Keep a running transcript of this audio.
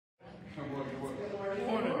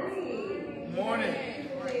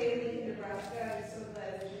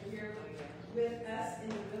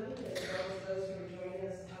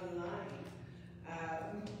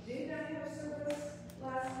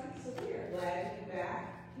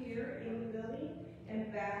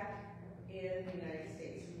back in the United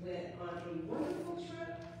States. We went on a wonderful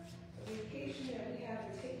trip, a vacation that we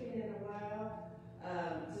haven't taken in a while,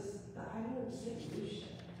 just the island of St.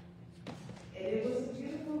 Lucia. And it was a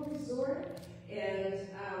beautiful resort, and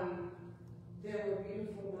there were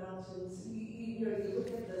beautiful mountains. You know, you look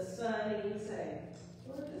at the sun and you say,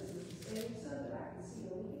 Lord, this is the same sun that I can see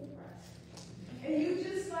only in Christ. And you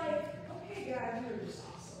just like, okay, God, you're just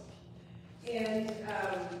awesome. And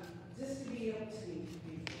just to be able to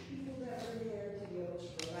meet the people that were there, to be able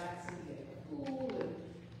to relax and get a pool and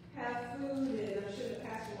have food, and I'm sure the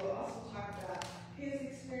pastor will also talk about his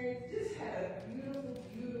experience. Just had a beautiful,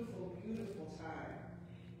 beautiful, beautiful time.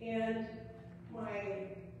 And my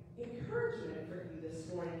encouragement for you this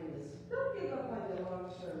morning is don't give up on your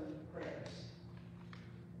long-term prayers.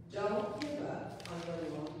 Don't give up on your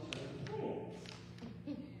long-term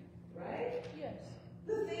plans. Right? Yes.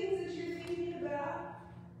 The things that you're thinking about,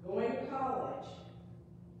 going to college,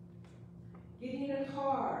 getting a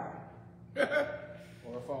car,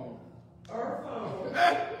 Or a phone.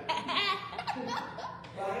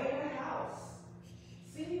 buying a house,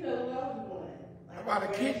 seeing a loved one. Like How about a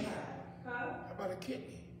kidney? Huh? How about a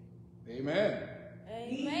kidney? Amen.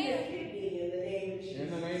 Need a kidney in the name of Jesus. In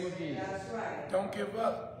the name of Jesus. That's right. Don't give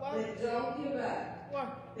up. But don't give up.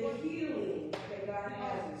 What? The healing that God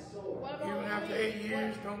has in store. What about Even after 8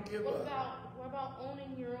 years, don't give what up. What about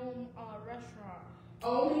owning your own restaurant?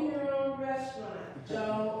 Owning your own restaurant.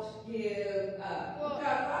 Don't give up. We've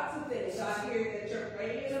got lots of things out here that you're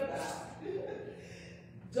praying about.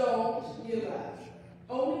 Don't give up.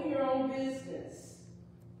 Owning your own business.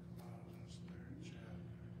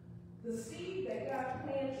 The seed that God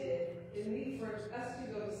planted in me for us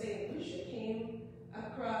to go to St. Lucia came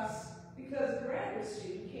across because a graduate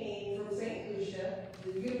student came from St. Lucia,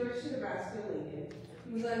 the University of Nebraska, Lincoln.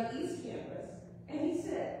 He was on the East Campus, and he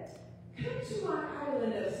said, come to my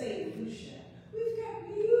island of St. Lucia. We've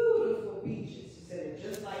got beautiful beaches. He said it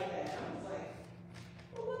just like that. I was like,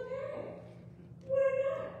 well, look at it. Why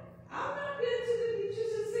not? I've not been to the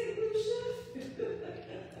beaches of St. Lucia.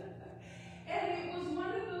 And it was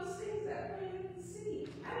one of those things that planted the seed.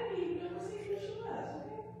 I didn't even know what St. Lucia was,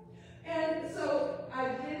 okay? And so I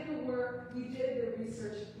did the work, we did the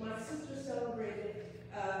research. My sister celebrated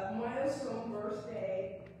a milestone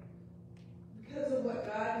birthday because of what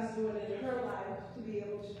God is doing in her life to be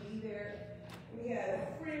able to be there. We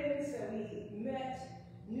had friends that we met,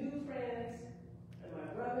 new friends, and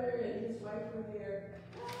my brother and his wife were there.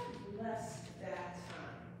 God blessed that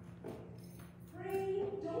time. Praying,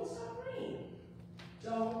 don't stop praying.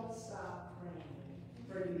 Don't stop praying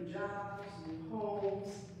for new jobs, new homes.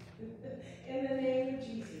 In the name of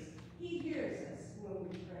Jesus, He hears us when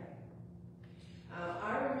we pray.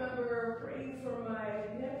 I remember praying for my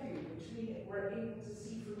nephew, which we weren't able to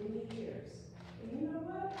see for many years. And you know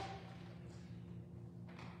what?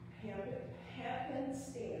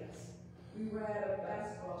 Happenstance. We were at a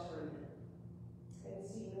basketball tournament and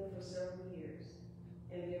seen him for several years.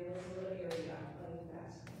 And there was a little area playing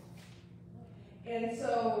basketball. And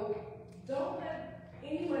so, don't let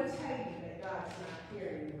anyone tell you that God's not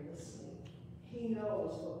hearing or listening. He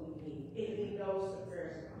knows what we need, and He knows the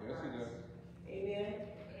prayers of our hearts. Yes, He does. Amen?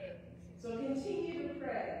 So continue to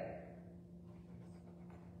pray.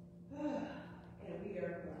 And we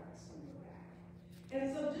are blessed when we're back. And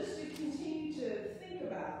so just to continue to think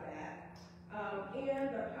about that, and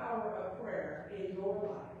the power of prayer in your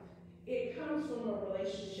life, it comes from a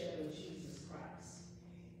relationship with Jesus Christ.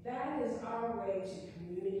 That is our way to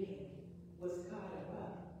communicate with God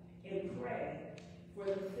above and pray for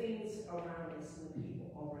the things around us and the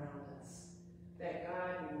people around us, that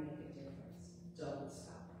God will make a difference. Don't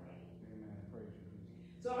stop praying. Amen. Praise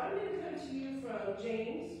you. So I'm going to come to you from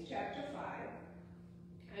James chapter 5.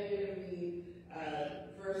 I'm going to read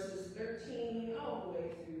verses 13 all the way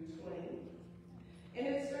through 20. And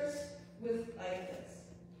it starts with like this.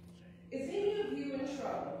 Is any of you in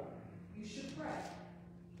trouble? You should pray.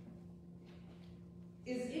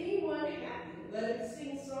 Is anyone happy? Let him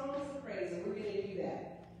sing songs of praise, and we're going to do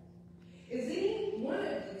that. Is any one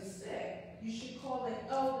of you sick? You should call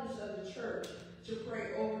the elders of the church to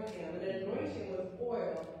pray over him and anoint him with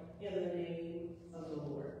oil in the name of the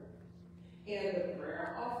Lord. And the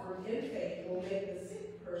prayer offered in faith will make the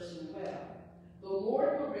sick person well. The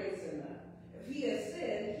Lord will raise him up. If he has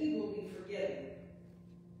sinned, he will be forgiven.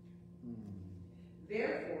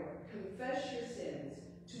 Therefore, confess your sins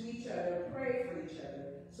to each other, pray for each other,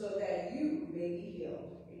 so that you may be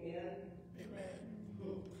healed. Amen? Amen.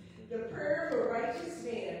 The prayer of a righteous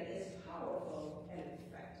man is powerful and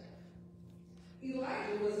effective.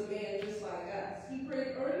 Elijah was a man just like us. He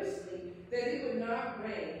prayed earnestly that it would not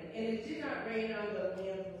rain, and it did not rain on the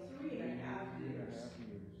land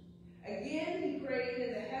Again, he prayed,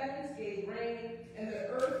 and the heavens gave rain, and the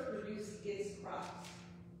earth produced its crops.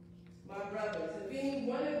 My brothers, if any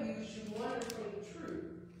one of you should wander from the truth,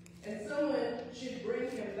 and someone should bring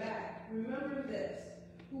him back, remember this: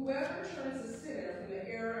 whoever turns a sinner from the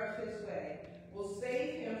error of his way will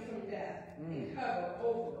save him from death and cover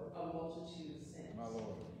over a multitude of sins. My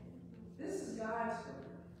Lord. This is God's word.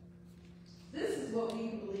 This is what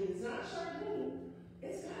we believe. It's not Chardonnay.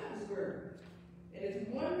 It's God's word. And if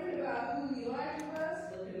you're wondering about who Elijah was,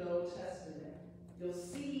 look in the Old Testament. You'll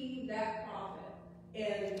see that prophet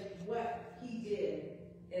and what he did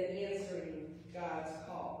in answering God's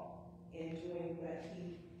call and doing what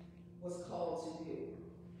he was called to do.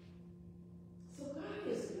 So God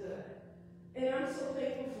is good. And I'm so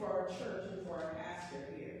thankful for our church and for our pastor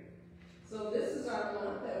here. So this is our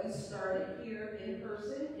month that we started here in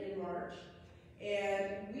person in March.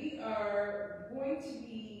 And we are going to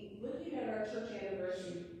be looking at our church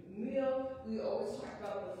anniversary meal. We always talk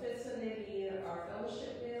about the fifth Sunday being our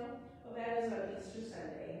fellowship meal. Well, that is on Easter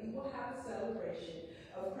Sunday. We will have a celebration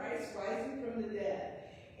of Christ rising from the dead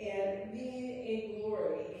and being in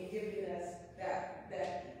glory and giving us that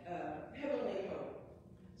heavenly hope.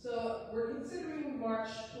 So we're considering March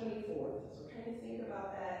 24th. So kind of think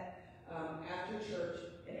about that after church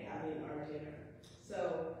and having our dinner.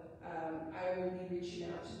 So I will be reaching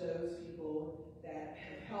out to those people that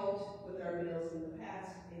have helped with our meals in the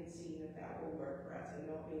past and seeing if that will work for us. I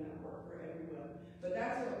know it may not work for everyone, but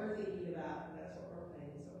that's what we're thinking about, and that's what we're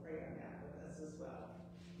planning, so pray on that with us as well.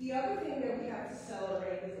 The other thing that we have to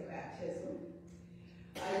celebrate is a baptism.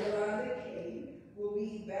 Yolanda K will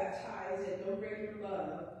be baptized at No Greater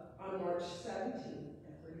Love on March 17th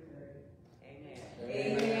at 3:30. Amen.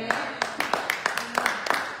 Amen.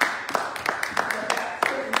 The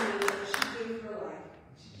baptism means she gave her life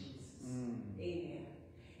to Jesus. Amen.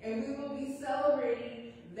 And we will be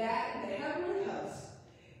celebrating that in the heavenly house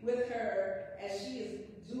with her as she is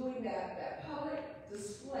doing that public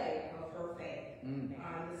display of her faith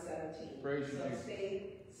on the 17th. Praise you, so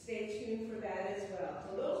stay tuned for that as well.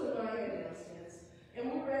 So those are my announcements.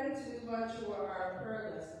 And we're ready to move on to our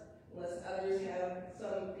prayer list, unless others have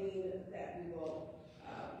something that we will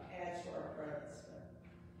add to our prayer list.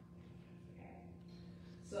 Okay.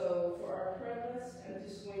 So for our prayer list, I'm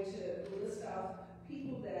just going to list off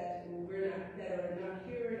people that are not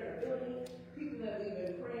here in our building, people that we've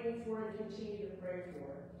been praying for and continue to pray for.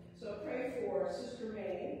 So pray for Sister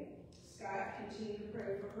May Scott. Continue to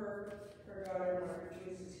pray for her. Her daughter Margaret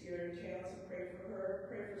Joyce is here in town, so pray for her.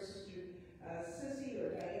 Pray for Sister Sissy or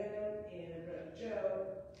Diana and Brother Joe.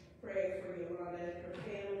 Pray for Yolanda and her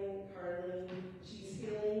family. Carlene, she's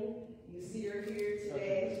healing. You see her here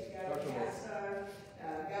today. She's got a cast on.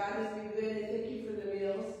 God has been good, and thank you for the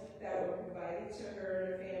meals that were provided to her and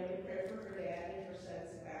her family. Pray for her dad and her son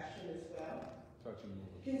Sebastian as well.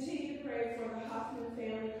 Continue to pray for the Hoffman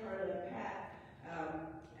family, Carla and Pat,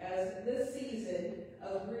 as this season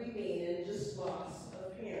of grieving and just loss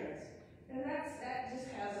of parents. And that just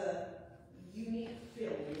has a unique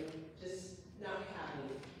feeling, just not having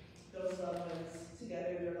those loved ones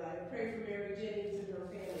together in their life. Pray for Mary Jennings and her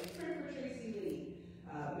family. Pray for Tracy Lee,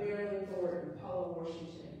 Marilyn Thornton, Paula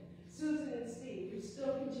Washington, Susan and Steve. We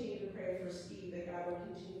still continue to pray for Steve, that God will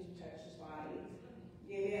continue to touch his body.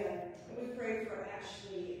 Amen. And we pray for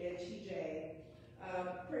Ashley and TJ.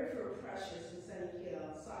 Pray for Precious and Sunny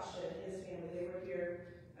Hill, Sasha and his family. They were here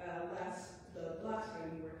the last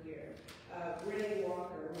time we were here. Renee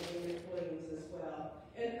Walker, Renee Williams as well.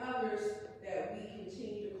 And others that we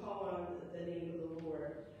continue to call on the name of the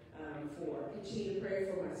Lord for. Continue to pray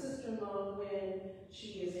for my sister-in-law, Gwen.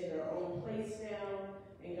 She is in her own place now,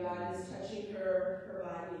 and God is touching her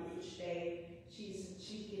body each day. She's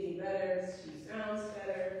getting better. She sounds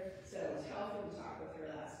better. So it was helpful to talk with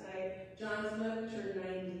her last night. John's mother turned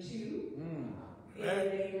 92. In the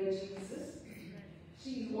name of Jesus.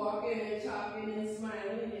 She's walking and talking and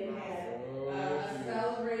smiling and had a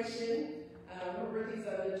celebration. Her birthday's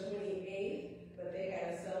on the 28th, but they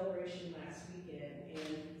had a celebration last weekend,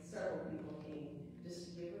 and several people came just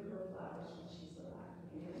to give her flowers when she's alive.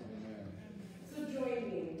 Amen. So join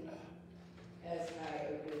me as I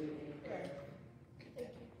open in prayer.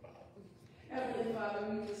 Heavenly Father,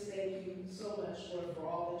 we just thank you so much, Lord, for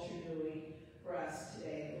all that you're doing for us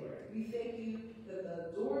today, Lord. We thank you that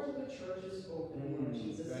the doors of the church is open, Lord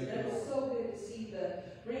Jesus. And it was so good to see the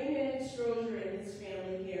Raymond Strozier and his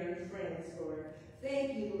family here and friends, Lord.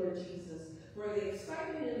 Thank you, Lord Jesus, for the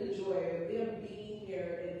excitement and the joy of them being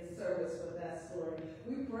here in service with us, Lord.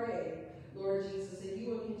 We pray, Lord Jesus, that you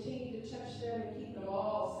will continue to touch them and keep them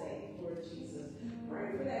all safe, Lord Jesus.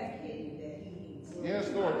 Pray for that kidney that he needs, Lord. Yes,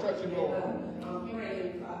 Lord. Touch him, Lord. I'm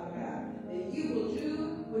praying, Father God.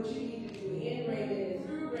 what you need to do in Raymond and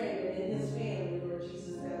through Raymond and his family, Lord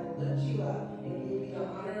Jesus, that will lift you up and give you the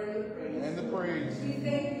honor and the praise. And the praise. We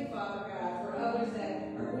thank you, Father God, for others that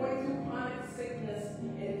are going through chronic sickness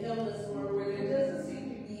and illness, Lord, where there doesn't seem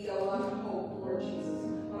to be a lot of hope, Lord Jesus.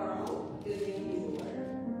 But our hope is in you,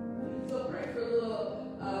 Lord. So pray for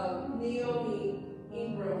little Naomi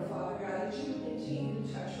Ingram, Father God, that you continue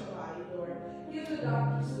to touch her body, Lord. Give the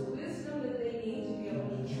doctors the wisdom that they need to be able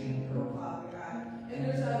to treat her, Father God. And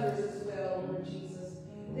there's others as well, Lord Jesus.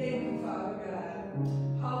 Thank you, Father God.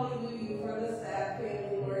 Hallelujah for the Sapp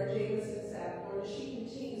family, Lord, Jameson Sapp, Lord. She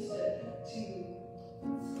continues to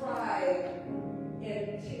thrive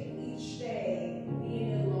and take each day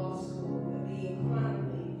being in law school and being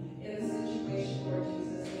chronically in a situation, Lord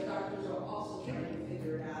Jesus. The doctors are also trying to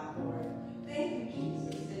figure it out, Lord. Thank you,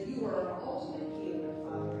 Jesus, that you are our ultimate healer,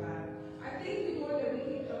 Father God. I thank you, Lord, that we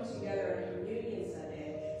can come together on Communion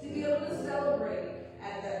Sunday to be able to celebrate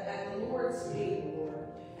at the Lord's table, Lord,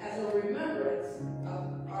 as a remembrance of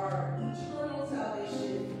our eternal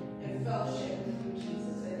salvation and fellowship with you,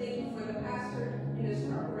 Jesus. I thank you for the pastor in his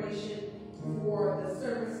preparation for the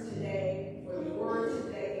service today, for the word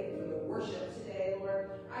today, for the worship today, Lord.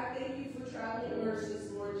 I thank you for traveling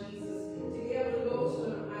mercies, Lord Jesus, to be able to go to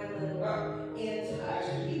an island, Lord, and touch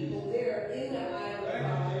people there in the island,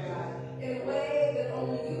 Father God, in a way that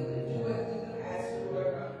only you could do it through the pastor,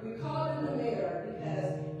 Lord. We call him the mayor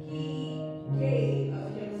because he gave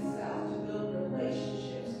of himself to build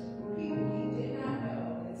relationships with people he did not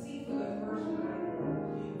know and see for the first time,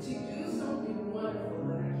 Lord, to do something wonderful,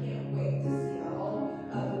 and I can't wait to see all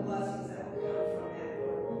of the blessings that will come from that,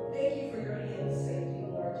 Lord. Thank you for your hand of safety,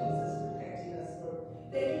 Lord Jesus, protecting us, Lord.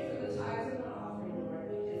 Thank you for the tithes and the offering, Lord,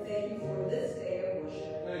 and thank you for this day of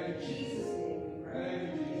worship. Thank you, In Jesus' name we pray. Thank you,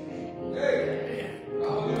 Jesus. Amen. Hey,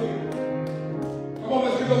 hallelujah. Come on,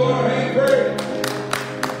 let's give the Lord a hand praise.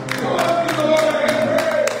 Come on, let's give the Lord a hand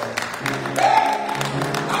praise. Hey,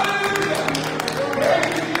 hallelujah. Praise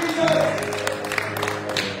you, Jesus.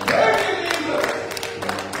 Praise you, Jesus.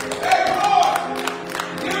 Hey, come on.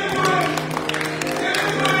 Give him praise. Give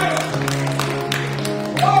him praise.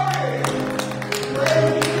 Glory. Praise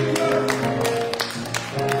you, Jesus.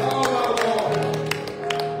 Oh, my Lord.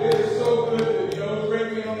 It is so good. You know, it's great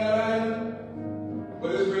being on that island, but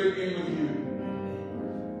it's great being with you.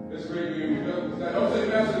 It's great being with you. Don't say,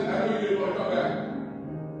 Master, I knew you didn't want to come back.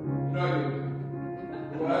 No, I didn't.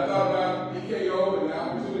 When I thought about EKO and the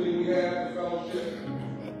opportunity we have to fellowship,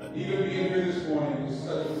 even being here this morning is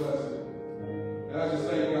such a blessing. And I just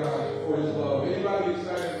thank God for his love. Anybody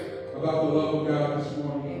excited about the love of God this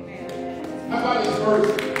morning? How about his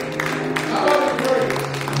mercy? How about his grace?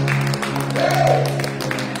 Hey!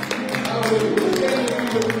 Hallelujah. We're standing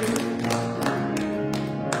with you.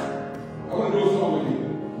 I want to do a song with you.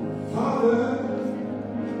 Father,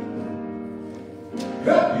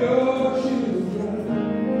 help your children.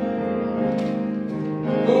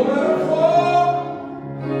 No matter far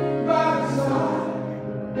by the side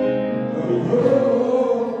of the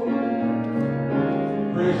road.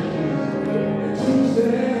 Praise Jesus. To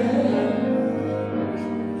stand,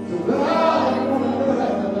 to love one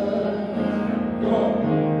another. Come on.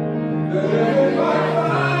 That they might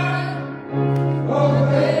find a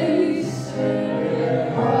place in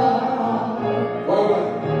their heart. Why?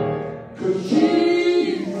 'Cause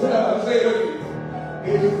Jesus, say it with me,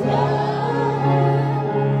 is love.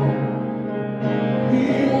 He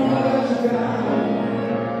won't let you down.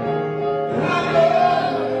 And I know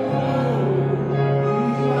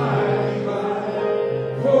he's mine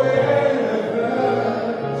forever.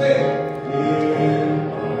 Say it. In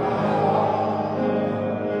my heart.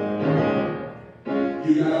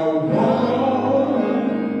 You gotta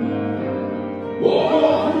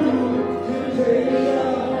walk through temptation.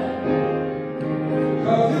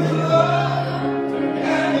 'Cause his love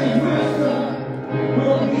and his wisdom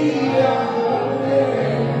will be our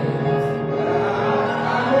way.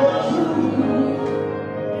 I know the truth,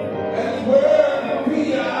 and his word will be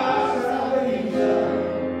our salvation.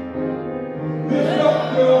 Lift up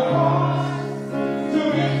your hearts to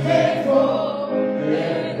be faithful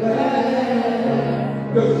and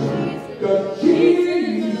glad. 'Cause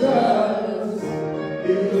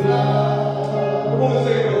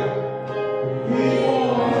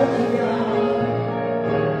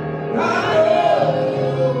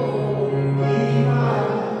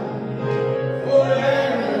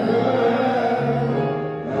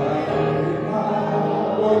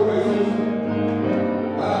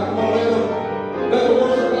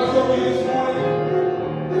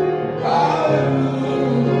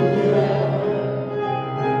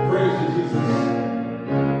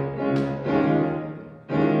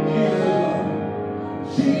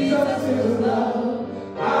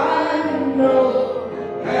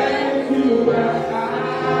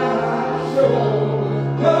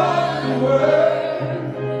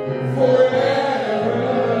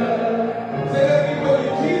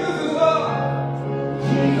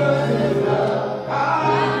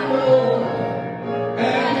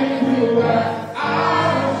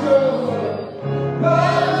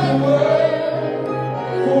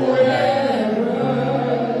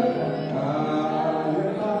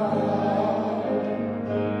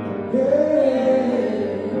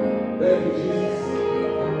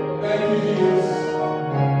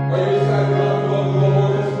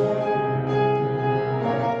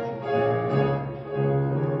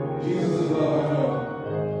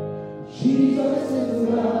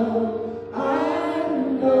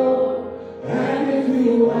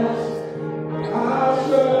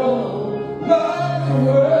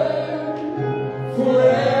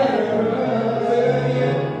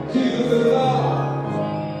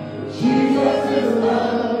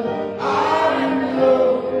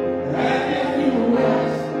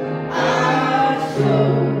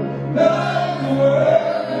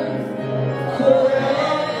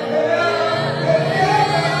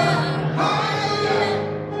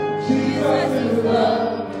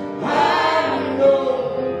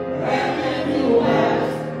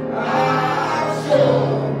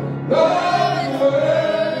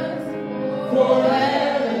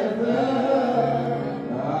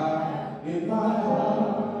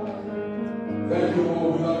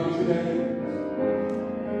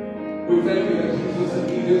We thank you that Jesus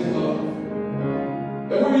indeed is love.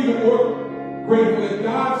 And we're even more grateful that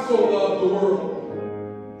God so loved the world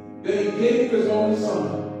that he gave his only Son,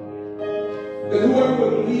 that whoever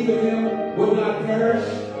would believe in him would not perish,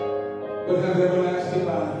 but have everlasting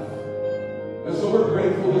life. And so we're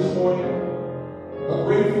grateful this morning, a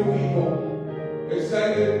grateful people,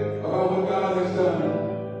 excited about what God has done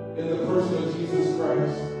in the person of Jesus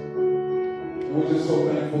Christ. And we're just so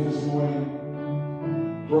thankful this morning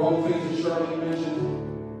for all the things that Charlene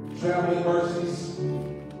mentioned, traveling mercies.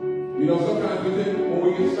 You know, sometimes we think when we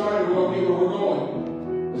get started, we don't get where we're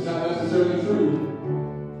going. It's not necessarily true,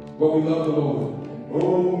 but we love the Lord.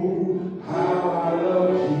 Oh, how I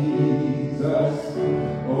love Jesus.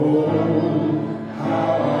 Oh,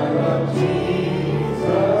 how I love Jesus.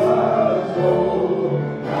 Oh,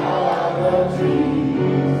 how I love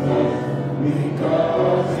Jesus.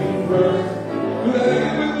 Because he first. Do that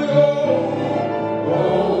again with me.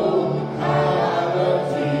 Oh, how I love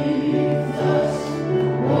Jesus.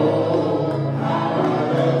 Oh, how I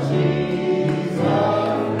love Jesus.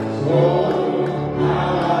 Oh, how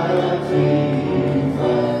I love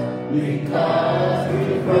Jesus. Because he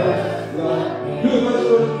first loved me. Do the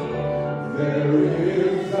verse. There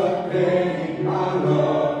is a name I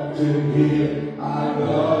love to hear. I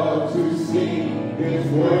love to sing his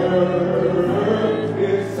word.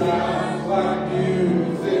 It sounds like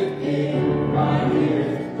music in my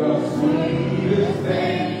ear. The sweetest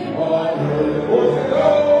thing on earth. Oh,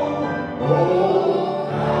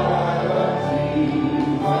 how I love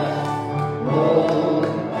Jesus. Oh,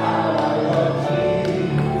 how I love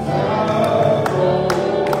Jesus. Oh,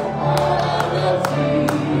 how I love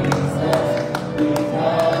Jesus.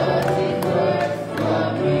 Because he first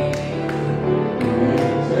loved me.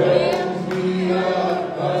 It tells me of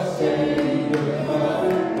a Savior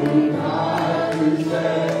who died to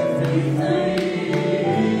set me free.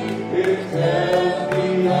 It tells me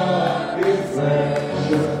of his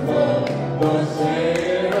precious blood, the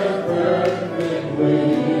sinner perfectly.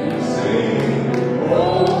 Sing,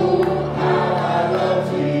 oh, how I love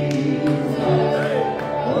Jesus.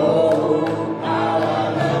 Oh, how I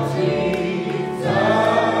love Jesus.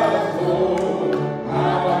 Oh,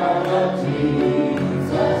 how I love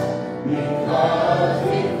Jesus. Because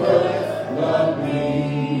he first loved me.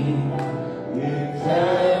 It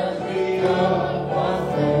tells me of a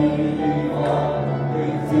saving heart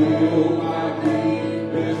can feel my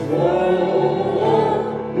deepest woe.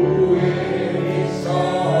 Who in his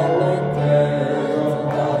sorrow bears a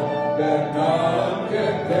heart that none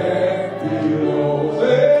can bear below.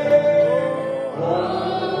 Say, oh,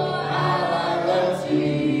 how I love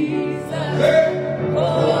Jesus. Say, oh,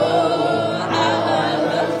 how I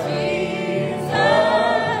love Jesus.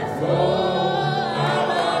 Oh, how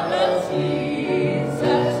I love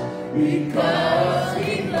Jesus. Because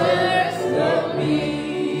he first loved me.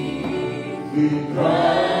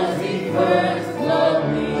 Because he first loved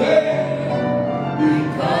me.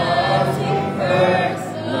 Because he first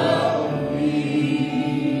loved me.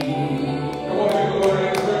 Come on, give the Lord an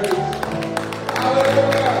answer.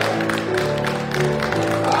 Hallelujah.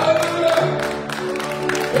 Hallelujah.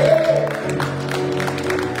 Hey.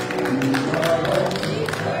 Because he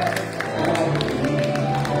first loved me.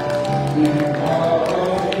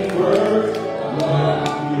 Because he first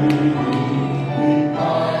loved me.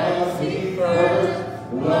 Because he first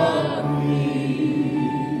loved me.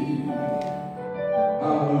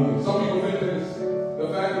 Hallelujah. Some people think that it's the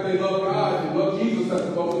fact that they love God and love Jesus that's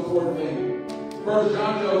the most important thing. First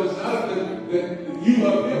John tells us not that you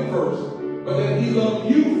love him first, but that he loved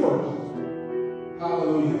you first.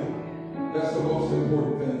 Hallelujah. That's the most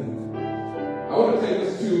important thing. I want to take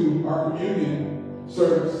us to our communion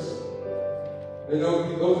service. And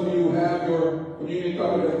those of you who have your communion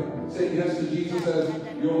cup and say yes to Jesus as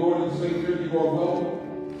your Lord and Savior, you are welcome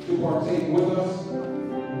to partake with us.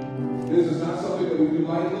 This is not something that we do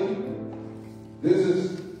lightly. This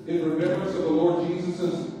is in remembrance of the Lord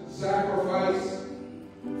Jesus' sacrifice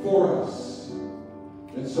for us.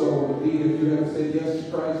 And so, indeed, if you have said yes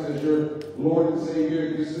to Christ as your Lord and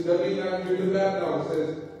Savior, this doesn't mean that you're the baptized. It says,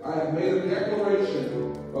 I have made a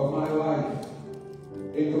declaration of my life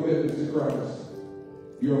in commitment to Christ.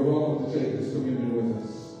 You are welcome to take this communion with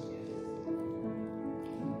us.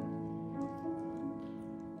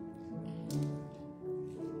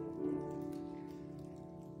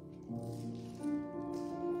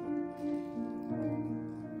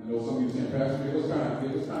 I know some of you saying, Pastor, give us time,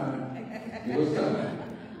 give us time, give us time,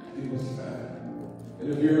 give us time. And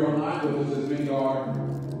if you're online with us, as many are,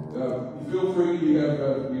 feel free. You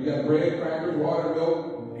got bread, crackers, water,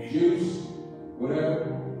 milk, juice, whatever.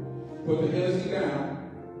 Put the Hennessy down.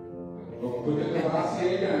 Or put the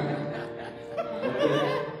Tabasco down.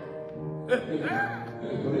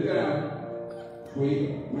 Put it down. We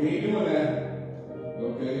ain't doing that.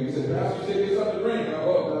 Okay? He said, Pastor, you said get something to drink. Oh,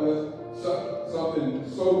 something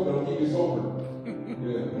sober that'll keep you sober.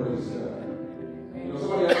 Yeah, praise God. You know,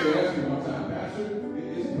 somebody actually asked me one time, Pastor,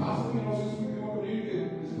 is it possible, since we come up here,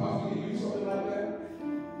 is it possible to use something like that?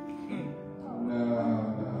 No,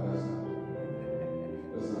 that's not.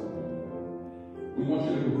 That's not. We want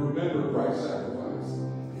you to remember Christ's sacrifice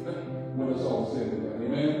when it's all said and done.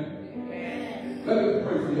 Amen? Amen. Let me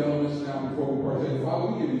pray for the elements now before we partake. Father,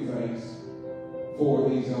 we give you thanks for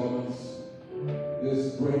these elements.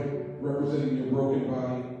 This bread representing your broken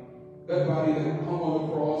body. That body that hung on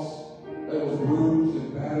the cross, that was bruised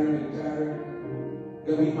and battered and tattered,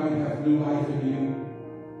 that we might have new life in you.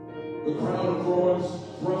 The crown of thorns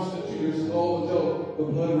thrust into your skull until the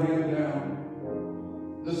blood ran down.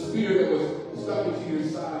 The spear that was stuck into your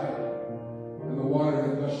side and the water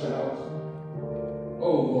that gushed out.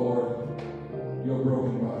 Oh Lord, your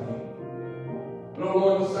broken body. And oh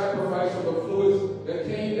Lord, the sacrifice of the fluids that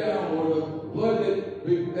came down, Lord, the blood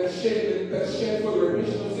that shed for the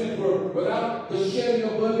remission of sin. For without the shedding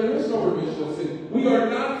of blood, there is no remission of sin. We are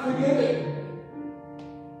not forgiven.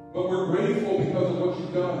 But we're grateful because of what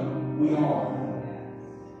you've done. We are.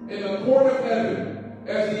 In the court of heaven,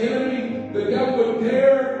 as the enemy, the devil would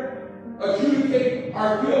dare adjudicate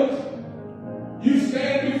our guilt, you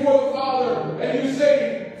stand before the Father and you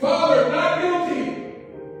say, Father, not guilty.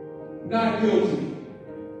 Not guilty.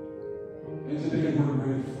 And today we're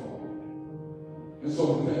grateful. And so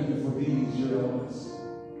we thank you for these, your elements,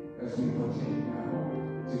 as we partake now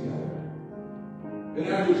together. And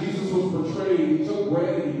after Jesus was betrayed, he took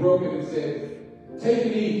bread and he broke it and said, take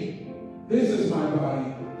and eat. This is my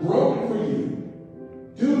body, broken for you.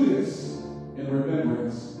 Do this in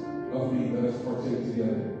remembrance of me. Let us partake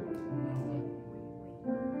together.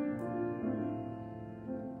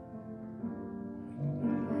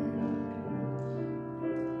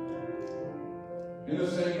 In the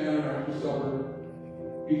same manner, after supper,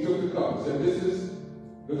 he took the cup and said, this is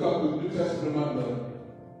the cup of the New Testament of my blood.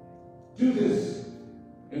 Do this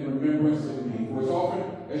in remembrance of me. For as often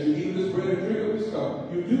as you eat this bread and drink of this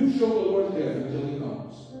cup, you do show the Lord's death until he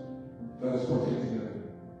comes. Let us partake together.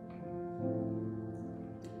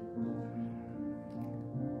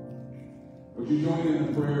 Would you join in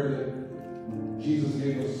the prayer that Jesus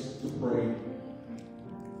gave us to pray?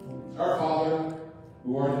 Our Father,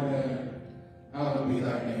 who art in heaven, hallowed be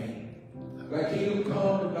thy name. Thy kingdom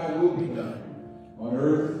come and thy will be done, on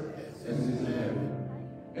earth as it is in heaven.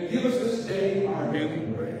 And give us this day our daily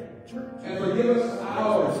bread. And forgive us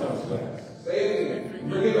our trespasses. Say it again.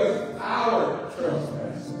 Forgive us our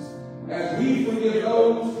trespasses, as we forgive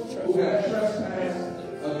those who have trespassed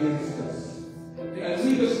against us. And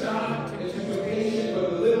lead us not into temptation, but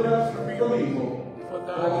deliver us from evil. For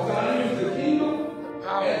thine is the kingdom,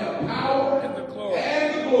 and the power, and the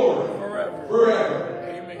glory, forever.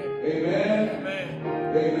 Amen. Amen.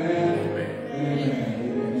 Amen. Amen. Amen.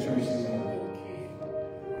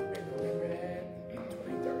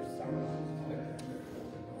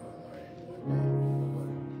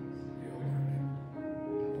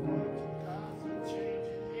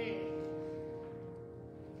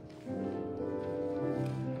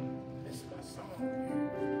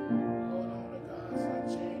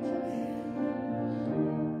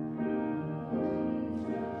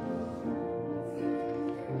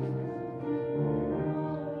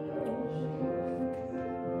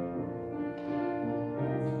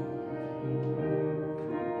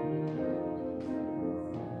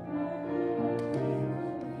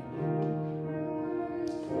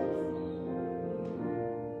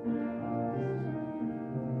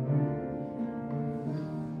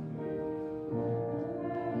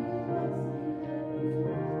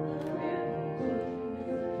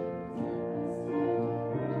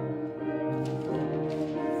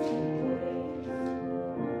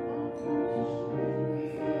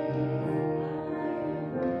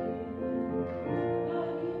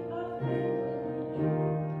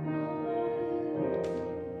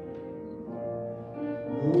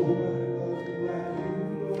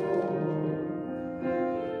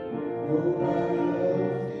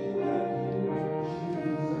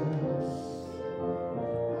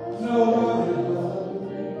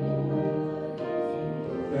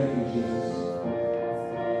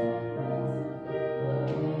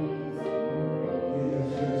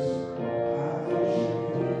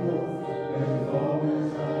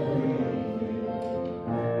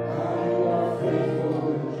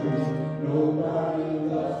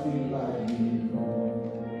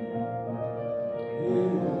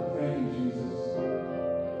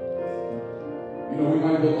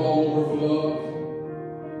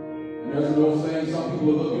 There's an old saying, some people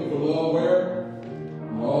are looking for love where?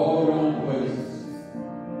 In all the wrong places.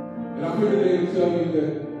 And I'm here today to tell you that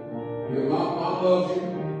your mom loves you,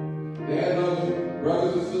 dad loves you,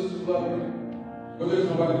 brothers and sisters love you, but there's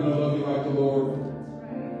nobody going to love you like the Lord.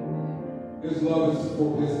 His love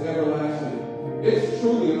is everlasting. It's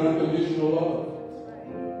truly an unconditional love.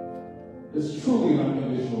 It's truly an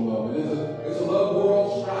unconditional love. And it's a love we're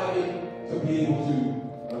all striving to be able to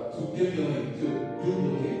emulate, to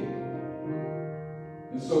duplicate.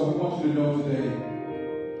 And so we want you to know today,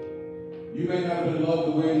 you may not have been loved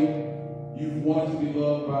the way you've wanted to be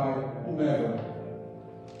loved by whomever,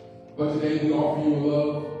 but today we offer you a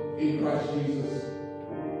love in Christ Jesus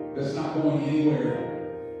that's not going anywhere.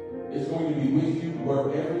 It's going to be with you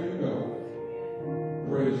wherever you go.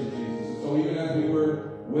 Praise you, Jesus. And so even as we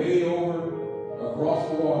were way over across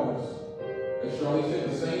the waters, as Charlie said,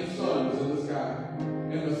 the same sun was in the sky.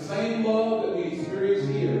 And the same love that we experienced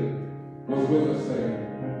here was with us there.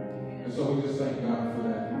 And so we just thank God for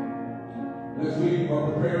that. And as we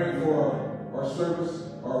are preparing for our service,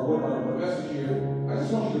 our message here, I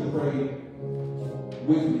just want you to pray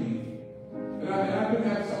with me. And I've been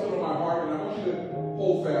having something on my heart, and I want you to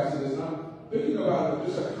hold fast to this. And I'm thinking about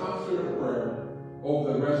just a concert of prayer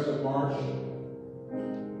over the rest of March.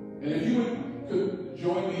 And if you could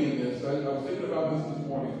join me in this, I was thinking about this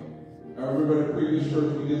morning. I remember at a previous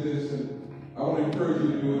church we did this, and I want to encourage you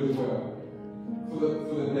to do it as well. For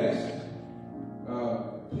the next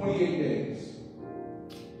 28 days, I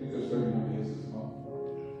think there's 31 days this month.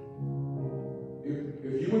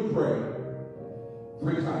 If you would pray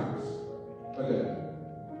 3 times a day,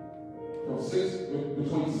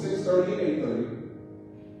 between 6:30 and 8:30,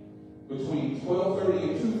 between 12:30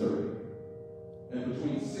 and 2:30, and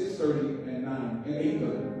between 6:30 and 9 and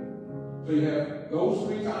 8:30. So you have those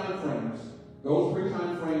 3 time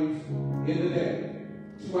frames in the day.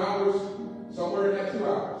 2 hours, somewhere in that 2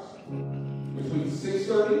 hours. Between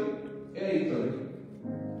 6:30 and 8:30.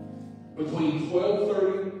 Between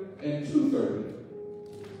 12:30 and 2:30.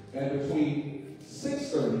 And between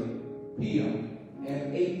 6:30 p.m.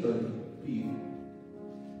 and 8:30 p.m.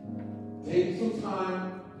 Take some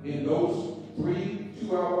time in those 3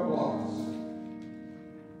 2-hour blocks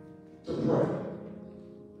to pray.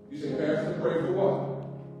 You say, Pastor, pray for what?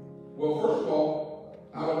 Well, first of all,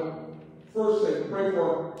 I would first say pray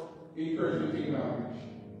for Encouragement Kingdom Outreach.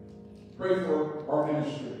 Pray for our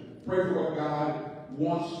ministry. Pray for what God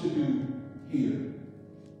wants to do here.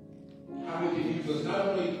 How He can use us not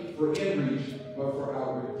only for in-reach, but for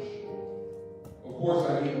outreach. Of course,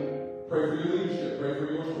 I need to pray for your leadership. Pray for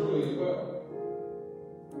yours truly as well.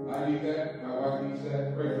 I need that. My wife needs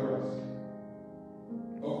that. Pray for us.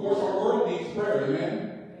 Of course, our world needs prayer. Amen?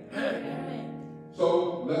 Amen.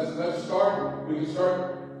 So let's start. We can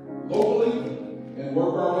start locally and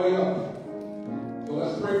work our way up. So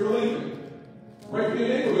let's pray for Lincoln. Pray for your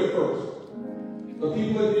neighborhood first. The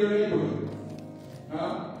people in your neighborhood.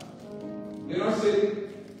 In our city,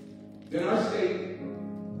 in our state,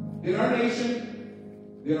 in our nation,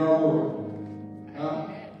 in our world.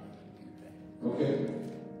 Okay.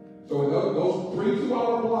 So those 3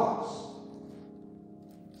 2-hour blocks,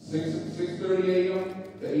 6:30 a.m.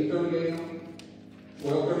 to 8:30 a.m.,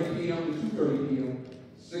 12:30 p.m. to 2:30 p.m.,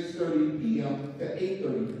 6:30 p.m. to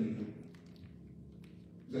 8:30 p.m.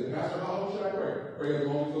 You say, Pastor, how long should I pray? Pray as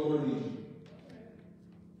long as the Lord needs you.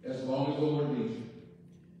 As long as the Lord needs you.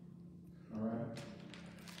 All right?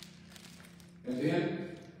 And then,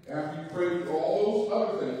 after you pray for all those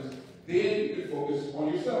other things, then you can focus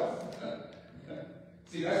on yourself.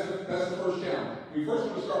 See, that's the first challenge. We first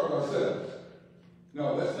want to start with ourselves.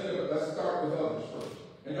 No, let's start with others first.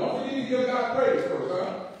 And don't forget to give God praise first,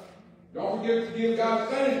 huh? Don't forget to give God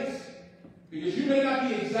thanks. Because you may not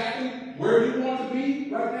be exactly where you want to be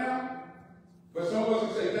right now, but some of us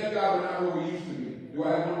will say, thank God we're not where we used to be. Do I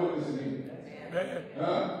have one witness in here?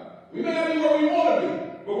 We may not be where we want to be,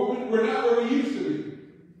 but we're not where we used to be.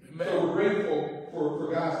 Amen. So we're grateful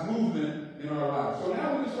for God's movement in our lives. So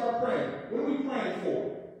now we can start praying. What are we praying for?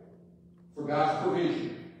 For God's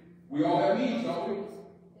provision. We all have needs, don't we?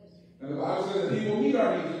 And the Bible says that He will meet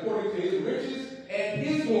our needs according to His riches and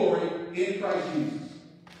His glory in Christ Jesus.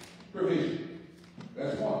 Provision.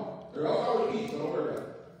 That's one. There are also other needs, but don't worry about it.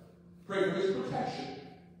 Pray for His protection.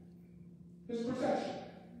 His protection.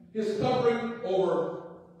 His covering over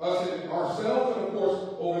us and ourselves, and of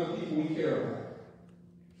course, over the people we care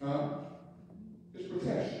about. His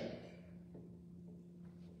protection.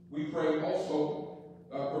 We pray also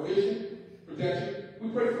provision, protection. We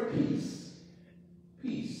pray for peace.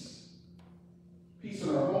 Peace. Peace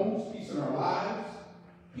in our homes, peace in our lives,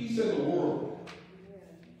 peace in the world.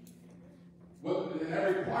 And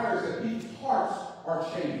that requires that people's hearts are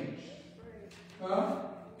changed. Huh?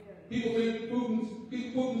 People think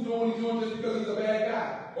Putin's doing what he's doing just because he's a bad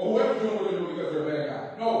guy. Or whoever's doing what they're doing because they're a bad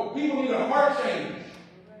guy. No, people need a heart change.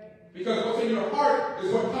 Because what's in your heart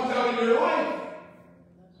is what comes out in your life.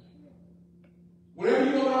 Whatever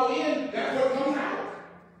you allow in, that's what comes out.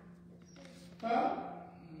 Huh?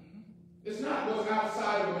 It's not what's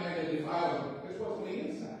outside of a man that defiles him. It's what's on the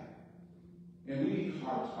inside. And we need a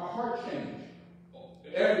heart change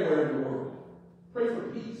everywhere in the world. Pray for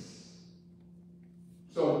peace.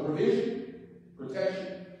 So provision,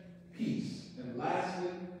 protection, peace. And lastly,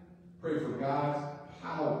 pray for God's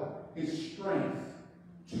power, his strength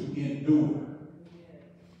to endure.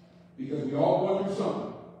 Because we all going through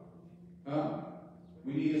something.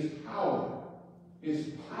 We need his power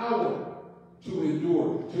to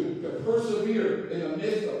endure, to persevere in the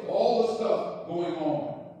midst of all the stuff going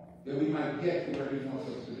on, that we might get to where he wants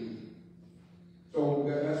us to be. So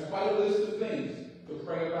that's quite a list of things to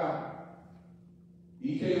pray about.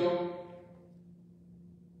 EKO,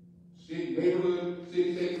 neighborhood,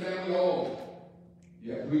 city, state, family, all.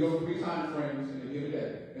 You have three time frames in a given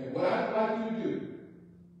day. And what I'd like you to do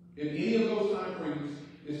in any of those time frames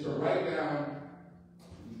is to write down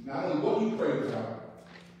not only what you prayed about,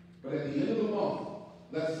 but at the end of the month,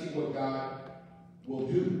 let's see what God will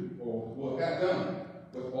do or will have done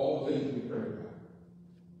with all the things we prayed about.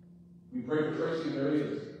 We prayed for Tracy, and there he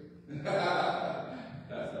is.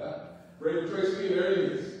 Pray for Tracy, and there he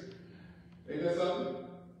is. Ain't that something?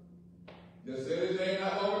 Just said his name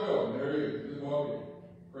not long ago, and there he is. Just walk in.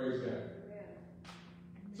 Praise God.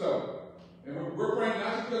 So, and we're praying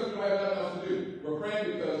not just because we don't have nothing else to do. We're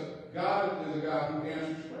praying because God is a God who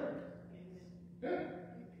answers prayer. Yeah.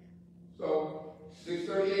 So,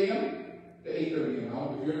 6:30 a.m. to 8:30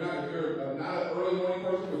 a.m. If you're not an early morning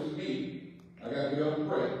person, which is me, I got to get up and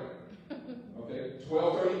pray. Okay.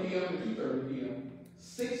 12:30 p.m. to 2:30 p.m.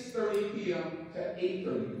 6:30 p.m. to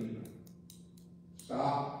 8:30 p.m.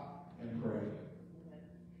 Stop and pray.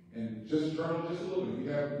 And just journal just a little bit.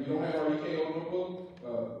 You don't have our EKO notebook,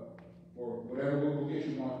 or whatever book get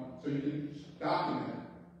you want, so you can document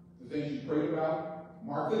the things you prayed about,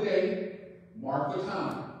 mark the day, mark the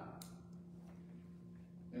time,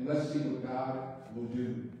 and let's see what God will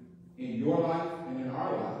do in your life and in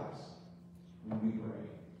our lives when we pray.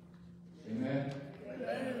 Amen?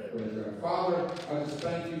 Praise God. Father, I just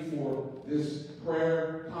thank you for this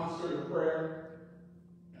prayer, concert of prayer.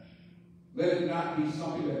 Let it not be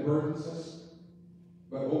something that burdens us,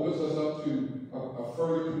 but opens us up to a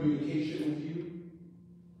further communication with you.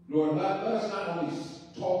 Lord, let us not only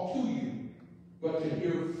talk to you, but to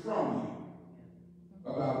hear from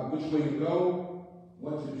you about which way to go,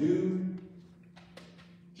 what to do,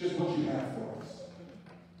 just what you have for us.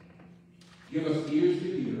 Give us ears to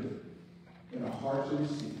hear and a heart to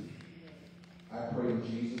receive. I pray in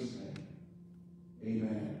Jesus' name.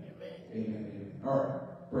 Amen. Amen. All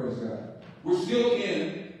right. Praise God. We're still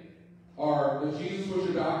in the Jesus Was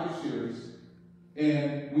Your Doctor series,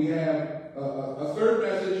 and we have a third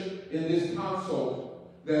message in this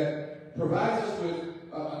consult that provides us with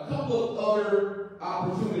a couple of other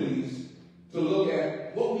opportunities to look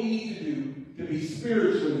at what we need to do to be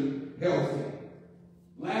spiritually healthy.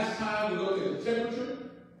 Last time we looked at the temperature,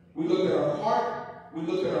 we looked at our heart, we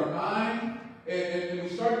looked at our mind, and we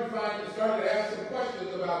started to ask some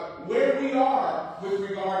questions about where we are with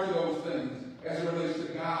regard to those things as it relates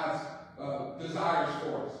to God's desires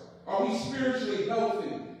for us. Are we spiritually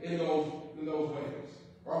healthy in those ways?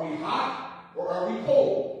 Are we hot or are we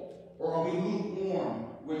cold? Or are we lukewarm,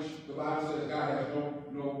 which the Bible says God has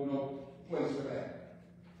no place for that.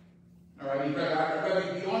 All right, I'd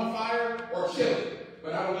rather be on fire or chilly,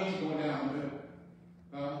 but I don't need you going down the middle.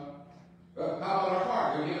 How about our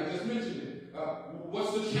heart? Again, I just mentioned it.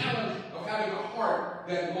 What's the challenge of having a heart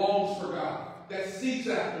that longs for God, that seeks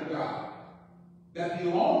after God, that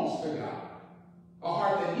belongs to God? A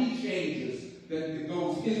heart that he changes, that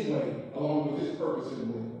goes his way along with his purpose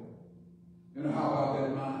and will. And how about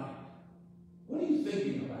that mind? What are you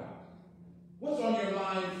thinking about? What's on your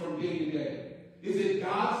mind from day to day? Is it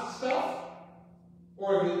God's stuff?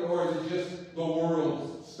 Or is it just the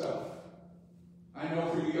world's stuff? I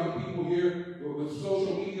know for you young people here, with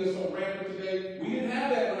social media so rampant today, we didn't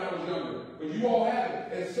have that when I was younger, but you all have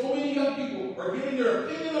it. And so many young people are getting their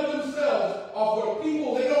opinion of themselves off what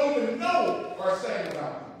people they don't even know are saying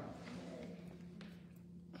about them.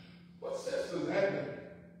 What sense does that make?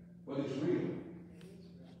 But it's real.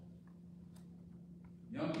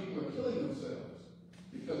 Young people are killing themselves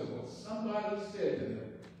because of what somebody said to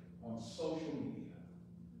them on social media.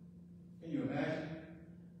 Can you imagine?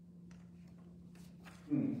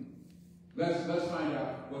 Let's find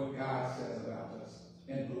out what God says about us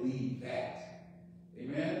and believe that.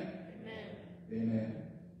 Amen? Amen. Amen.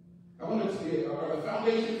 I want to say the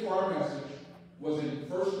foundation for our message was in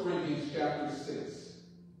 1 Corinthians chapter 6,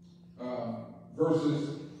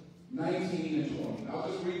 verses 19 and 20.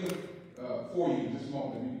 I'll just read them for you in just a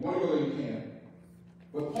moment. If you want to go there, you can.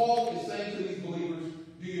 But Paul is saying to these believers,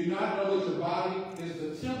 do you not know that your body is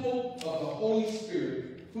the temple of the Holy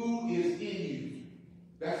Spirit who is in you?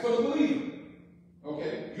 That's for the believer.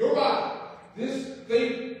 Okay? Your body, this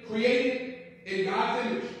thing created in God's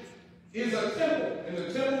image, is a temple. And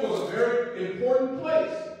the temple was a very important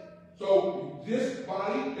place. So this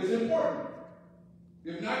body is important.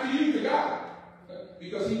 If not to you, to God.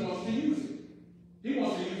 Because he wants to use it. He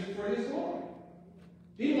wants to use it for his glory.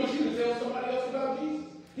 He wants you to tell somebody else about Jesus.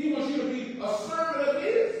 He wants you to be a servant of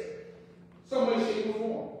his. Some way, shape, or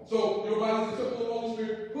form. So your body is the temple of the Holy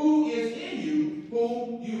Spirit who is in you,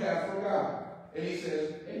 whom you have from God. And he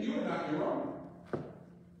says, and you are not your own.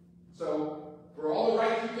 So for all the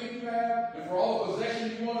rights you think you have, and for all the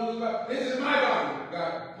possessions you want to live out, this is my body.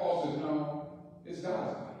 God, Paul says, no, it's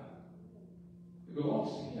God's body. It belongs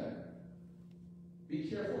to him. Be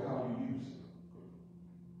careful how you use it.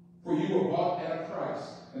 For you were bought at a price,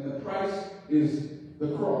 and the price is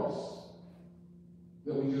the cross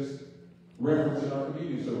that we just referenced in our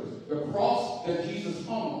communion service. The cross that Jesus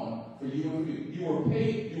hung on for you and me. You were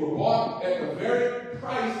paid, you were bought at the very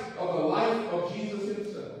price of the life of Jesus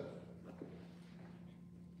himself.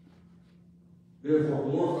 Therefore,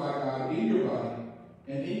 glorify God in your body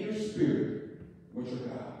and in your spirit, which are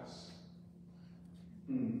God's.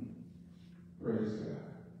 Praise God.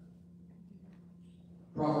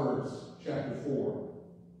 Proverbs chapter 4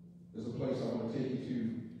 is a place I want to take you to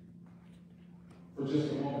for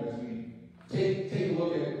just a moment as we take a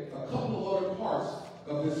look at a couple of other parts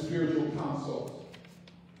of this spiritual consult.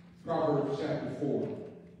 Proverbs chapter 4.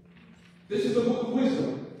 This is the book of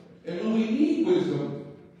wisdom. And when we need wisdom,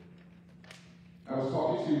 I was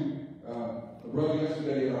talking to a brother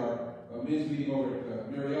yesterday at our men's meeting over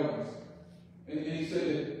at Mary Ellen's. And he said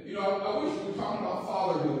that, I wish we were talking about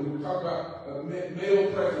fatherhood. We were talking about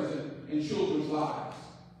male presence in children's lives.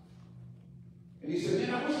 And he said,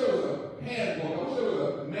 man, I wish there was a handbook. I wish there was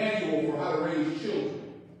a manual for how to raise children.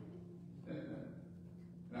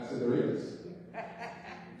 And I said, there is.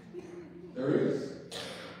 There is.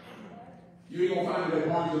 You ain't going to find it at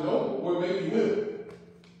Barnes & Noble, or maybe you will.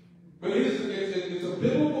 But it's a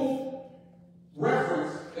biblical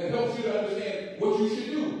reference that helps you to understand what you should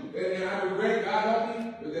do. And I regret, God help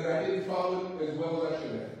me, that I didn't follow it as well as I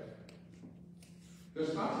should have.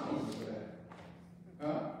 There's consequences for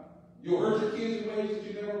that. You'll hurt your kids in ways that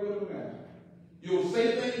you never would have imagined. You'll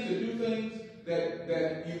say things and do things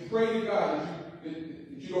that you pray to God that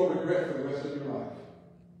you don't regret for the rest of your life.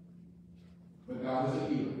 But God is a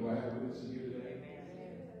healer. Do I have a witness here today?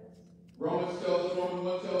 Romans 1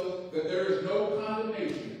 tells us that there is no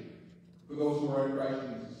condemnation for those who are in Christ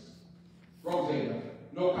Jesus. Romans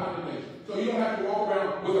 8, no condemnation. So you don't have to walk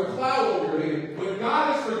around with a cloud over your head. When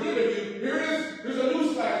God has forgiven you, here it is. Here's a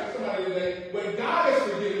newsflash for somebody today. When God has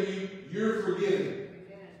forgiven you, you're forgiven.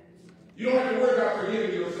 You don't have to worry about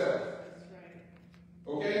forgiving yourself.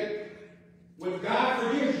 Okay? When God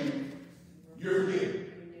forgives you, you're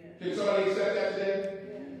forgiven. Can somebody accept that today?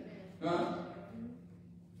 Huh?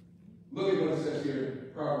 Look at what it says here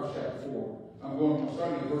in Proverbs chapter 4. I'm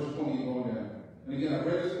starting at verse 20 and going down. And again, I've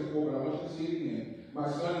read this before, but I want you to see it again. My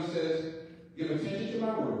son, he says, give attention to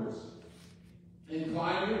my words.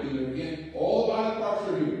 Incline your ear. Again, all the body parts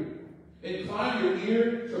are here. Incline your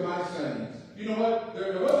ear to my sayings. You know what?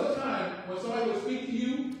 There was a time when somebody would speak to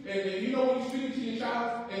you, and you know when you're speaking to your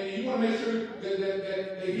child, and you want to make sure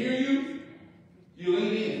that they hear you, you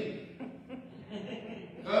lean in.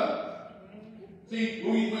 Huh? See,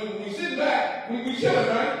 when we sit back, we chilling,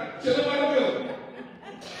 right? Chilling like a villain.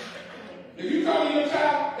 If you talk to your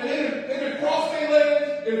child and they cross their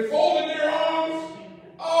legs and folded their arms,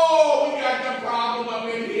 oh, we got the problem up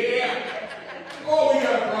in here. Oh, we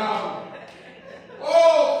got a problem.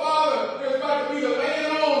 Oh, Father, there's about to be the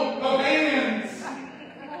laying on of hands.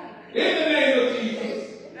 In the name of Jesus.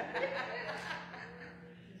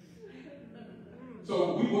 So,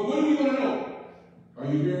 what do we want to know? Are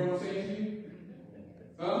you hearing what I'm saying to you?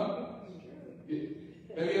 Huh?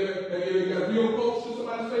 Have you ever got real close to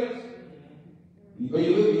somebody's face? Are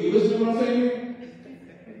you listening to what I'm saying here?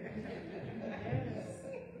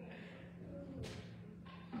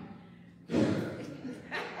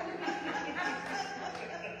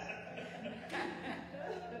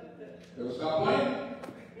 Never stop playing.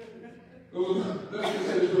 Let me just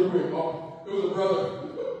say this real quick. It was a brother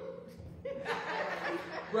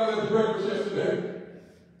brother at the breakfast yesterday.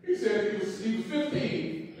 He said he was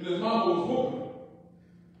 15 and his mama was whooping him.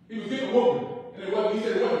 He was getting whooping, and he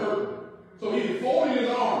said it wasn't hurting. So he folded his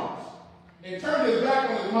arms and turned his back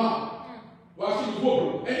on his mom while she was whooping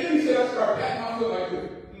him. And then he said, I started patting my foot like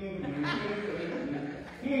this.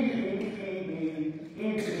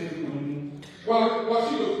 While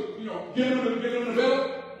she was, giving him the belt,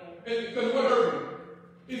 because it wasn't hurting.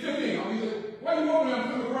 He's 15. He said, why are you whooping me?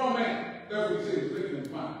 I'm a grown man. That's what he said. He was thinking in his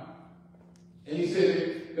mind. And he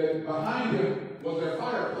said that behind him was their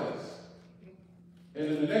fireplace. And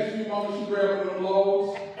in the next few moments, she grabbed one of them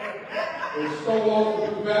logs and stole off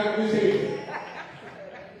with the back of his head.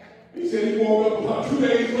 He said he woke up about 2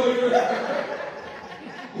 days later.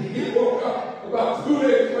 He woke up about 2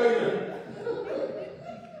 days later.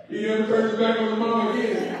 He never turned his back on his mom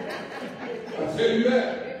again. I tell you that.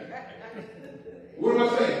 What am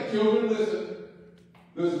I saying? Children, listen.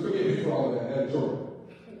 Listen, forgive me for all of that. That's Jordan.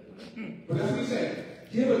 But that's what he's saying.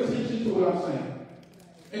 Give attention to what I'm saying.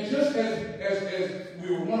 And just as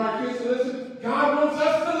we want our kids to listen, God wants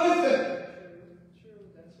us to listen. True,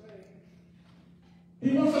 that's right. He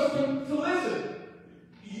wants us to listen.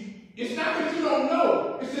 It's not that you don't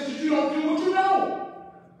know. It's just that you don't do what you know.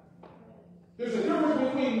 There's a difference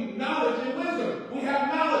between knowledge and wisdom. We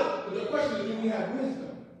have knowledge, but the question is, do we have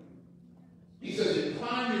wisdom? He says,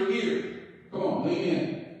 incline your ear. Come on, lean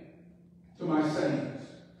in to my sayings.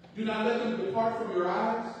 Do not let them depart from your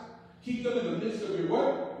eyes. Keep them in the midst of your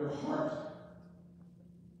what? Your heart.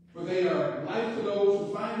 For they are life to those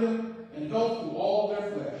who find them and health to all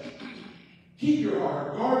their flesh. Keep your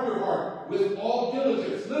heart. Guard your heart with all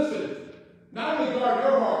diligence. Listen, not only guard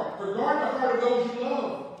your heart, but guard the heart of those you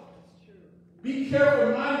love. Be careful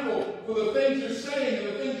and mindful for the things you're saying and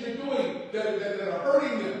the things you're doing that are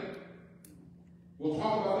hurting them. We'll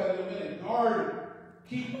talk about that in a minute. Guard,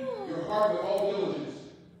 keep your heart with all diligence,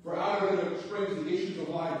 for out of it springs the issues of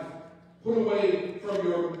life. Put away from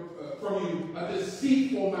you a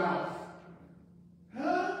deceitful mouth.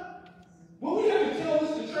 Huh? Will we have to tell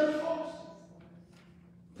this to church folks?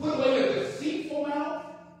 Put away a deceitful mouth?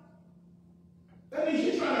 That means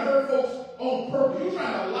you're trying to hurt folks on purpose. You're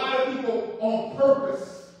trying to lie to people on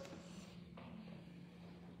purpose.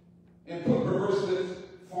 And put perverseness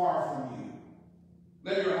far from you.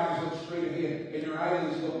 Let your eyes look straight ahead and your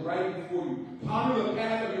eyelids look right before you. Ponder the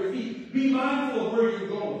path of your feet. Be mindful of where you're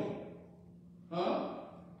going. Huh?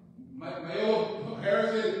 Mayo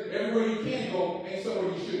Harris said, everywhere you can go ain't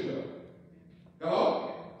somewhere you should go.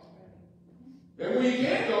 Hello? Everywhere you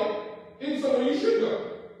can go ain't somewhere you should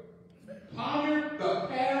go. Ponder the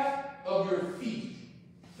path of your feet.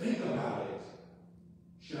 Think about it.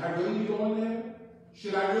 Should I really be going there?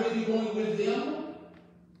 Should I really be going with them?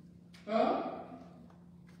 Huh?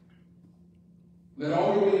 Let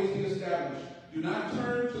all your ways be established. Do not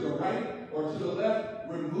turn to the right or to the left.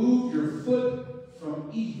 Remove your foot from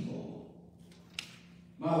evil.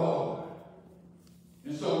 My Lord.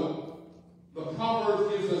 And so the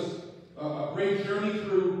Proverbs gives us a great journey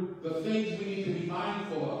through the things we need to be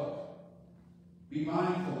mindful of. Be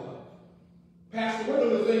mindful of. Pastor, what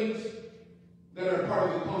are the things that are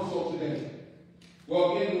part of the consult today?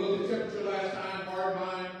 Well, again, we looked at temperature last time, heart,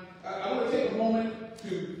 mind. I want to take a moment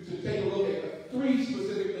to take a look at 3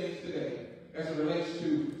 specific things today as it relates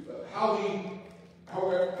to how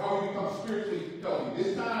we become spiritually healthy.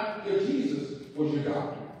 This time, if Jesus was your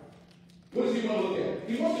doctor, what does he want to look at?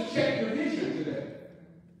 He wants to check your vision today.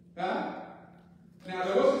 Huh? Now,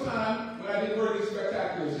 there was a time when I didn't wear these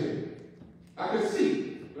spectaculars here. I could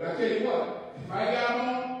see, but I tell you what, if I got them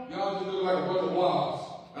on, y'all just look like a bunch of blobs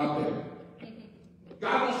out there.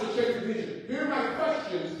 God wants to check your vision. Here are my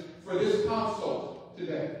questions for this consult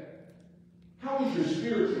today. How is your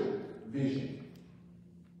spiritual vision?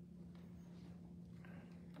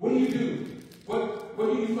 What do you do? What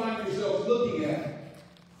do you find yourselves looking at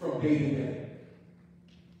from day to day?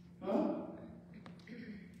 Huh?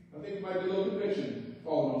 I think there might be a little conviction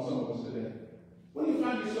falling on some of us today. What do you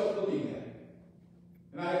find yourself looking at?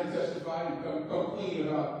 And I have to testify and come clean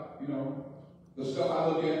about, the stuff I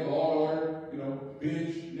look at, Law and Order,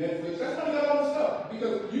 binge, Netflix. That's why I got all this stuff.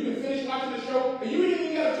 Because you can finish watching the show, and you ain't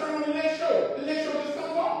even got to turn on the next show. The next show just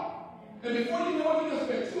comes on. And before you know it, you just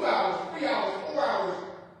spend 2 hours, 3 hours, 4 hours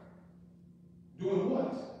doing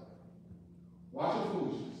what? Watching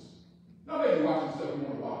foolishness. Not maybe watching stuff you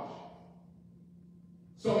want to watch.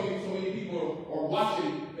 So many people are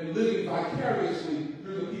watching and living vicariously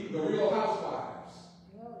through the Real Housewives.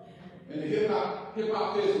 And the hip-hop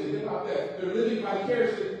this and the hip-hop that. They're living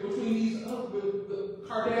vicariously between these the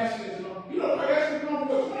Kardashians and all. You know the Kardashians have been on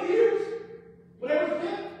for 20 years? Whatever it's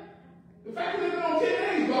been. The fact that they've been on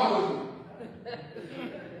 10 days bothers me.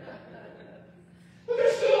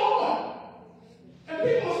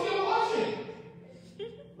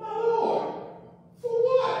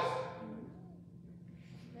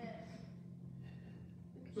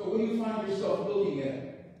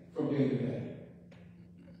 from day to day?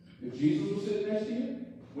 If Jesus was sitting next to you,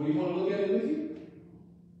 would he want to look at it with you?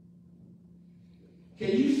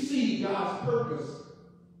 Can you see God's purpose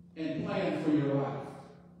and plan for your life?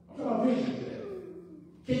 I'm talking about vision today.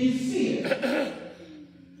 Can you see it?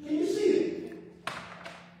 Can you see it?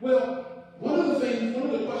 Well, one of the questions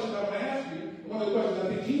I want to ask you, one of the questions I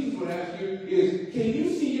think Jesus would ask you is, can you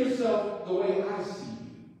see yourself the way I see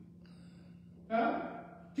you? Huh?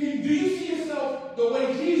 Do you see yourself the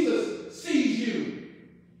way Jesus sees you?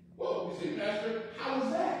 Well, you say, Pastor, how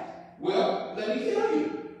is that? Well, let me tell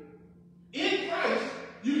you. In Christ,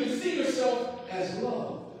 you can see yourself as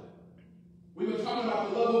loved. We've been talking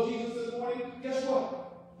about the love of Jesus this morning. Guess what?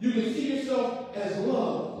 You can see yourself as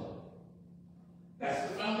loved. That's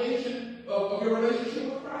the foundation of your relationship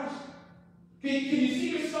with Christ. Can you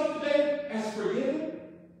see yourself today as forgiven?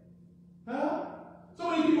 Huh? So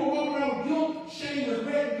many people walk around with guilt, shame,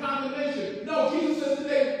 regret, and condemnation. No, Jesus says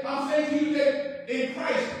today, I'm saying to you that in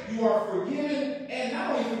Christ you are forgiven, and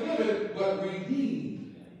not only forgiven, but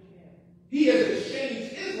redeemed. He has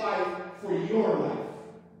exchanged his life for your life.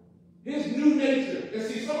 His new nature. And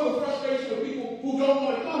see, some of the frustration of people who don't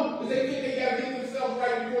want to come is they think they got to get themselves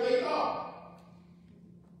right before they come.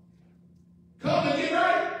 Come and get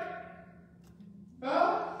right.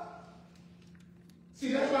 Huh?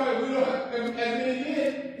 See, that's why we don't have as many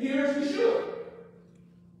men here as we should.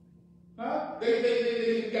 Huh?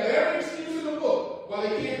 They got every excuse in the book why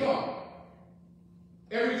they can't come.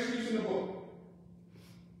 Every excuse in the book.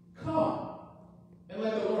 Come and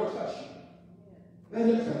let the Lord touch you. Let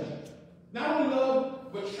him touch you. Not only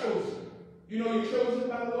loved, but chosen. You know you're chosen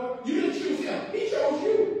by the Lord? You didn't choose him. He chose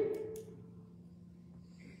you.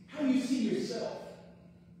 How do you see yourself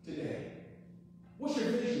today? What's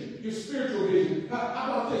your vision? Your spiritual vision. How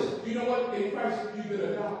about this? You know what? In Christ, you've been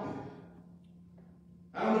adopted.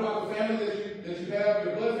 I don't know about the family that you have,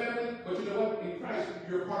 your blood family, but you know what? In Christ,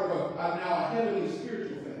 you're part of now a heavenly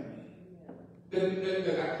spiritual family.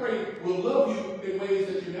 That I pray will love you in ways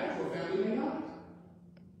that your natural family may not.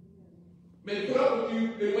 May put up with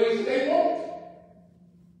you in ways that they won't.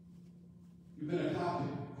 You've been adopted,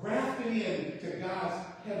 grafted in to God's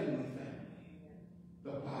heavenly family,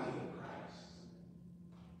 the body of Christ.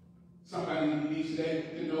 Somebody needs today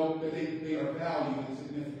to know that they are valued and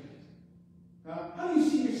significant. How do you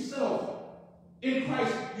see yourself? In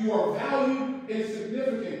Christ, you are valued and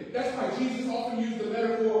significant. That's why Jesus often used the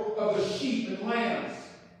metaphor of the sheep and lambs,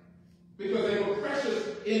 because they were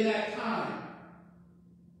precious in that time.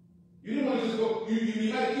 You didn't want to just go,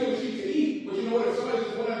 you had to kill the sheep to eat, but you know what? If somebody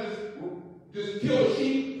just wanted to just kill a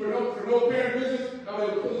sheep for no apparent business, now they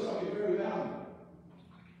would kill something very valuable.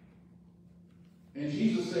 And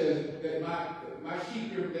Jesus says that my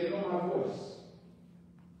sheep here, they know my voice.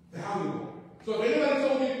 Valuable. So if anybody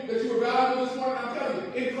told you that you were valuable this morning, I'm telling you,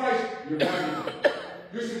 in Christ, you're valuable.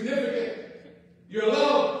 You're significant. You're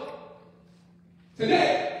loved.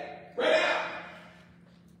 Today, right now.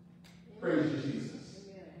 Praise you, Jesus.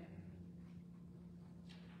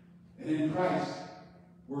 And in Christ,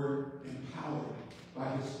 we're empowered by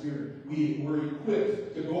his Spirit. We're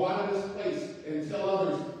equipped to go out of this place and tell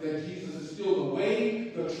others that Jesus is still the way,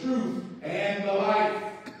 the truth, and the life.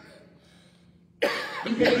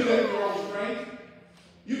 You can't do that in your own strength.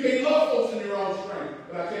 You can't love folks in your own strength.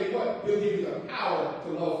 But I tell you what, he'll give you the power to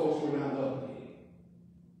love folks who are not loving you.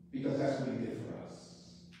 Because that's what he did for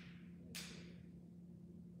us.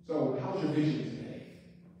 So, how's your vision today?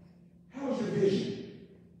 How's your vision?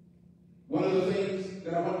 One of the things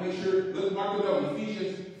that I want to make sure, let's mark it up.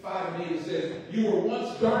 Ephesians 5:8, it says, you were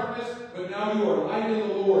once darkness, but now you are light in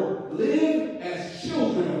the Lord. Live as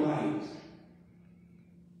children of light.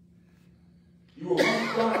 You were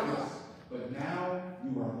once darkness, but now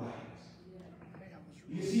you are light.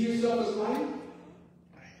 You see yourself as light?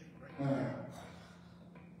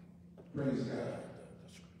 Praise God.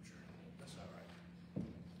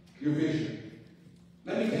 Your vision.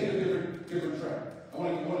 Let me take a different track. I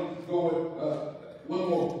want to go with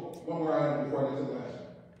one more item before I get to the last one.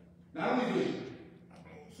 Not only vision.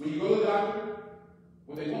 When you go to the doctor,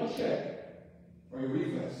 what they want to check are your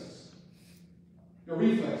reflexes. Your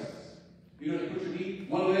reflexes. You know, they put your knee,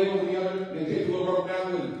 one leg over the other, and they take a little rubber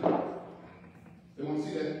band and they want to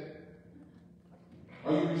see that.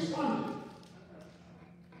 Are you responding?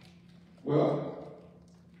 Well,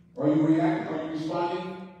 are you reacting? Are you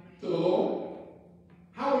responding to the Lord?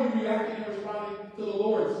 How are you reacting and responding to the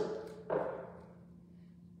Lord's?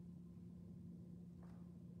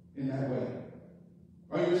 In that way.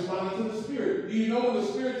 Are you responding to the Spirit? Do you know when the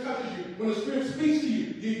Spirit touches you? When the Spirit speaks to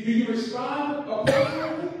you, do you respond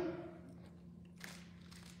appropriately?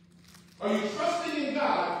 Are you trusting in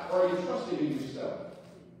God or are you trusting in yourself?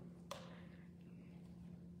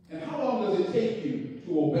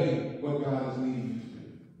 what God is leading you to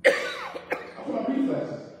do. I'm talking about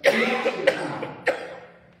reflexes. Reaction time.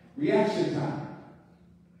 Reaction time.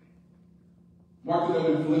 Mark it up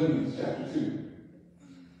in Philippians chapter 2.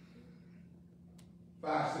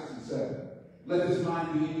 5, 6, and 7. Let this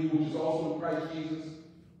mind be in you, which is also in Christ Jesus,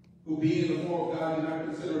 who being in the form of God did not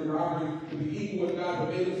consider it robbery to be equal with God,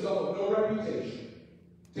 but made himself of no reputation,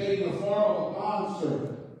 taking the form of a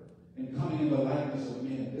bondservant and coming in the likeness of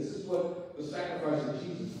men. This is what the sacrifice of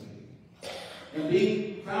Jesus made. And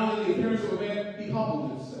being found in the appearance of a man, he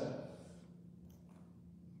humbled himself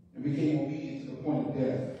and became obedient to the point of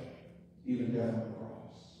death, even death on the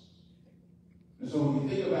cross. And so when you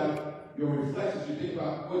think about your reflections, you think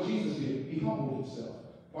about what Jesus did. He humbled himself.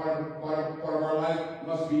 Part of our life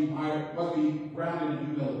must be grounded in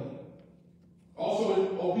humility. Also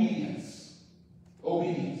in obedience.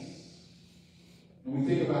 Obedience. And we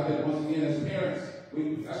think about that once again as parents.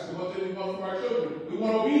 That's the one thing we want from our children. We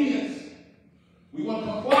want obedience. We want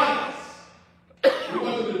compliance. We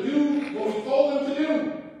want them to do what we told them to do.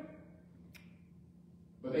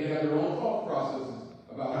 But they have their own thought processes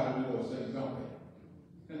about how to do those things, don't they?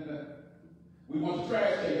 We want the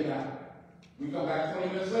trash taken out. We come back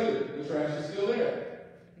 20 minutes later, the trash is still there.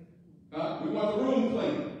 We want the room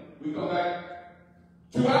clean. We come back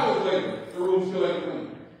 2 hours later, the room still ain't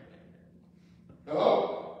clean.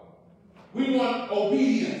 Hello? We want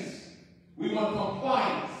obedience. We want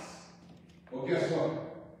compliance. Well, guess what?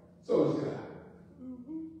 So does God.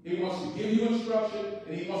 He wants to give you instruction,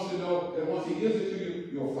 and he wants to know that once he gives it to you,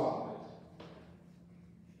 you'll follow it.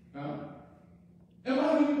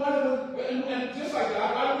 And just like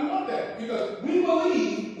that, why do we want that? Because we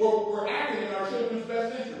believe we're acting in our children's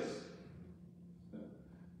best interest.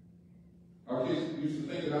 Our kids used to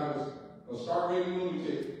think that I was a stark-raving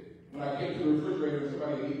lunatic when I came to the refrigerator and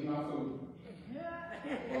somebody had eaten my food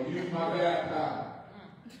or used my bath towel.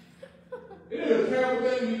 It is a terrible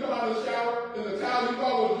thing when you come out of the shower and the towel you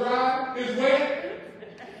thought was dry is wet.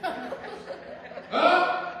 Huh?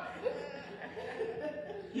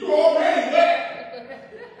 You already wet.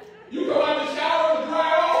 You come out the shower and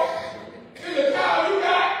dry off, and the towel you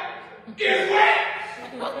got is wet.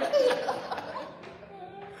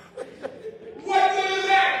 What good is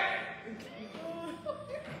that?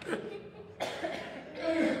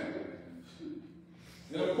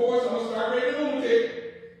 And of course, I'm going to start rating lunatic.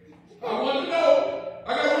 I want to know. I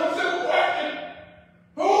got one simple question.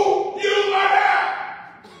 Who used my towel?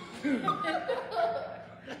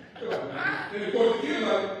 And of course, the kid's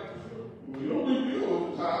like, well, you don't big deal with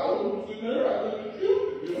the towel. It was sitting there. I didn't use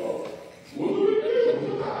it, you know. What's the big deal with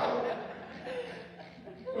the towel?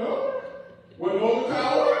 Well, when you want the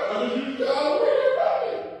towel, I just use the towel to bring it around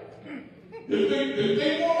me. If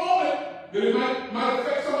they won't on it, then it might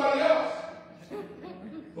affect somebody else.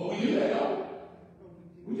 But we do that, don't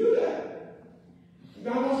we? We do that.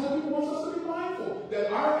 God wants us to be mindful that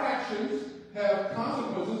our actions have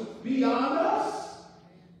consequences beyond us.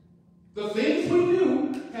 The things we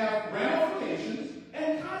do have ramifications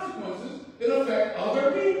and consequences that affect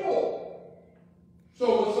other people. So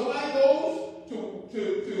when somebody goes to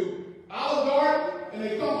Olive Garden and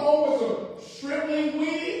they come home with some shrimp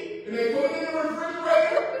linguine and they put it in the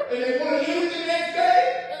refrigerator and they want to eat it the next day,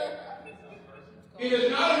 it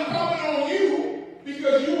is not incumbent on you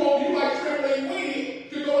because you like shrimp linguine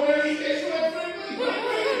to go there and eat that shrimp linguine.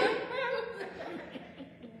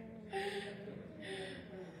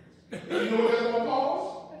 And you know what that's going to cause?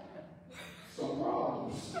 Some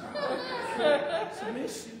problems. Some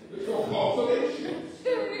issues. It's going to cause some issues.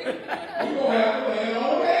 You're going to have to land on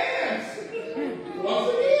your hands. Once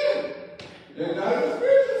again. And not in the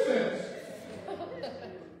spiritual sense.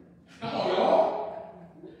 Come on, y'all.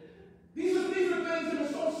 These are things that are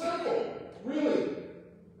so simple, really.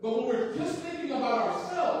 But when we're just thinking about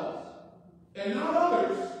ourselves and not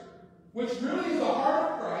others, which really is the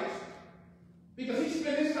heart of Christ, because he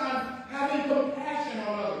spent his time having compassion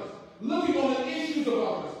on others, looking on the issues of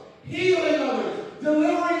others, healing others,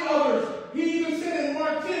 delivering others. He even said in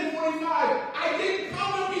Mark 10:45, I didn't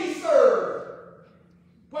come to be served,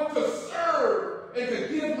 but to serve and to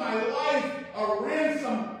give my life a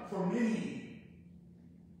ransom for many.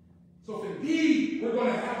 So if indeed we're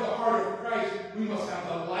going to have the heart of Christ, we must have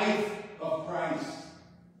the life of Christ.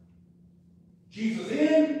 Jesus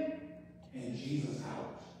in and Jesus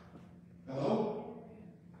out. Hello?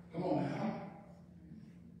 Come on now.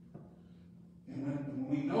 And when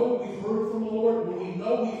we know we've heard from the Lord,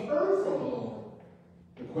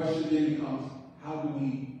 the question then becomes, how do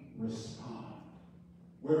we respond?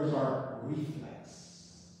 Where is our reflex?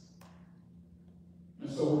 And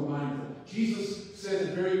so we're mindful. Jesus says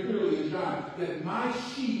it very clearly in John that my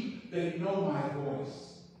sheep, they know my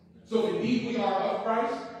voice. So if indeed we are of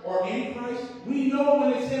Christ or in Christ, we know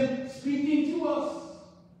when it's him speaking to us.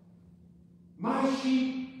 My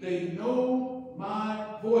sheep, they know my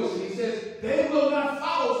voice. And he says, they will not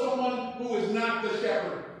follow someone who is not the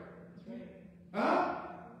shepherd. Huh?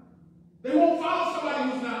 They won't follow somebody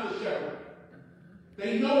who's not the shepherd.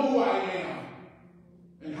 They know who I am.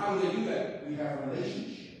 And how do they do that? We have a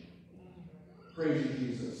relationship. Praise you,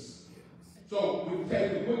 Jesus. So we've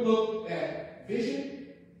taken a quick look at vision.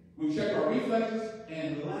 We've checked our reflexes.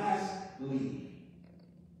 And lastly,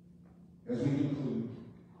 as we conclude,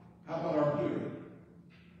 how about our hearing?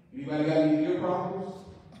 Anybody got any ear problems?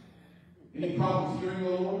 Any problems hearing the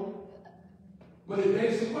Lord? But it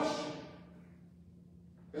begs the question,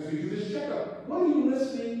 as we do this checkup, what are you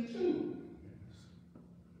listening to?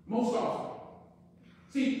 Most often.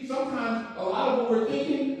 See, sometimes a lot of what we're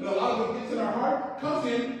thinking and a lot of what gets in our heart comes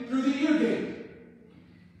in through the ear gate.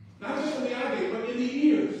 Not just from the eye gate, but in the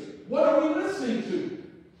ears. What are we listening to?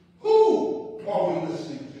 Who are we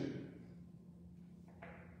listening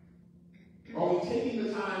to? Are we taking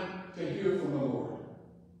the time to hear from the Lord?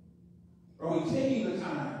 Are we taking the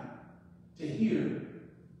time to hear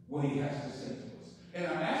what he has to say to us? And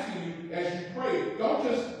I'm asking you, as you pray, don't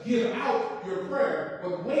just give out your prayer,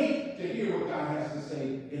 but wait to hear what God has to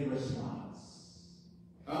say in response.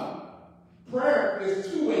 Prayer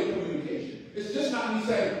is two-way communication. It's just not me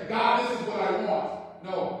saying, God, this is what I want.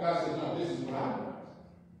 No, God says, no, this is what I want.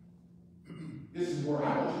 This is where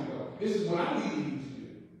I want you to go. This is what I'm leading you to do.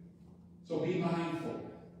 So be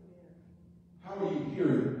mindful. How are you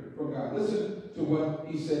hearing from God? Listen to what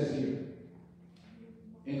he says here.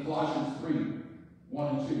 In Colossians 3,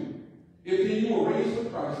 1 and 2. If then you were raised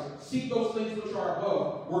with Christ, seek those things which are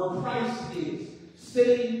above, where Christ is,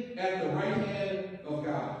 sitting at the right hand of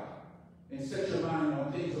God. And set your mind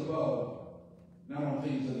on things above, not on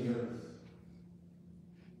things of the earth.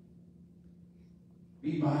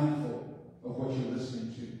 Be mindful of what you're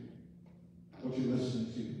listening to. What you're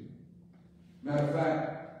listening to. Matter of fact,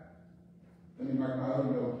 let me mark my other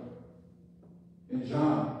note. In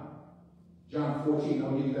John 14,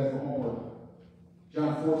 I'll give you that for homework.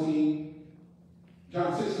 John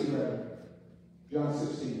 16 rather. John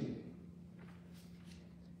 16.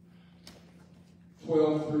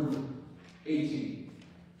 12 through 18.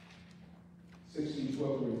 16,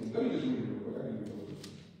 12 through 18. Let me just read it real quick. I can read it.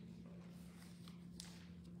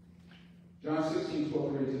 John 16, 12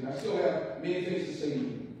 through 18. I still have many things to say to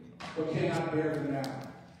you, but cannot bear them now.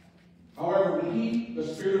 However, when he, the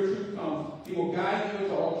Spirit of truth, comes, he will guide you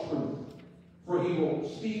into all truth. For he will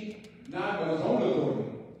speak not of his own authority,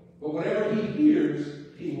 but whatever he hears,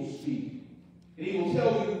 he will speak. And he will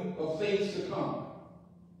tell you of things to come.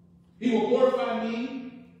 He will glorify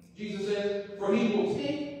me, Jesus says, for he will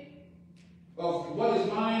take of what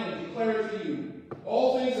is mine and declare it to you.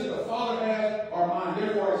 All things that the Father has are mine.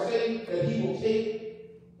 Therefore I say that he will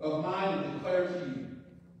take of mine and declare it to you.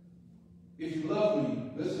 If you love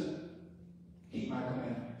me, listen, keep my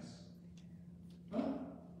commandments. Huh?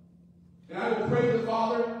 And I will pray to the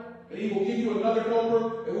Father, and he will give you another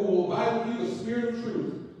helper, and who will abide with you, the Spirit of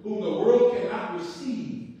truth, whom the world cannot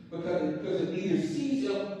receive, because it neither sees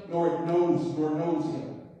him nor knows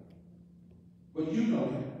him. But you know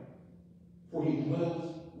him, for he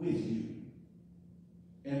dwells with you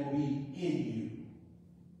and will be in you.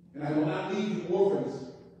 And I will not leave you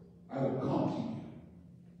orphans. I will come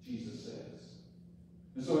to you, Jesus says.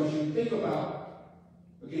 And so as you think about,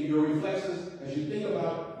 again, your reflexes, as you think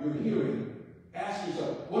about your hearing, ask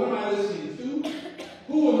yourself, what am I listening to?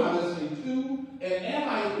 Who am I listening to? And am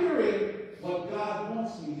I hearing what God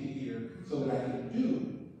wants me to hear so that I can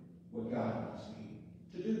do what God wants me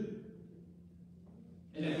to do?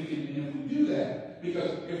 And if we do that,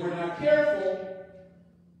 because if we're not careful,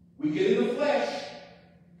 we get in the flesh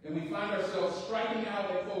and we find ourselves striking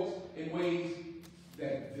out at folks in ways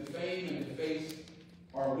that defame and deface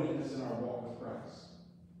our witness in our walk with Christ.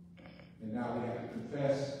 And now we have to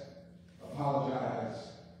confess, apologize,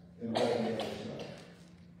 and all the other stuff.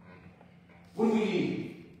 What do we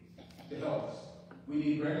need to help us? We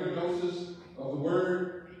need regular doses of the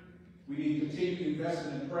Word. We need continued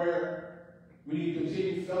investment in prayer. We need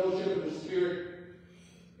continued fellowship in the Spirit.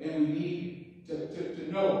 And we need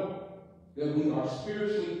to know that we are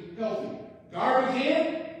spiritually healthy. Garbage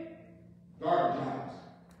in, garbage out.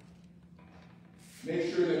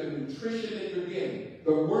 Make sure that the nutrition that you're getting,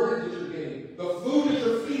 the Word that you're getting, the food that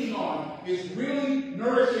you're feeding on is really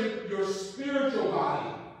nourishing your spiritual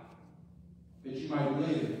body, that you might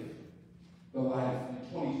live the life in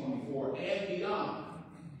 2024 and beyond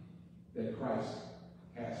that Christ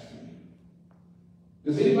has for you.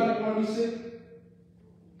 Does anybody want to be sick?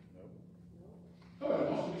 No. Nobody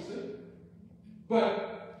wants to be sick.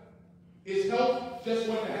 But is health just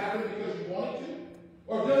going to happen because you want it to?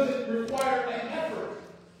 Or does it require an effort?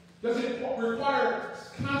 Does it require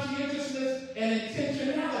conscientiousness and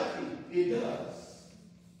intentionality? It does.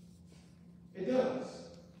 It does.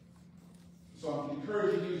 So I'm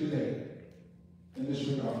encouraging you today in this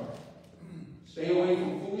regard. Stay away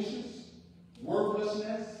from foolishness,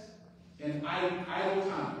 worthlessness, and idle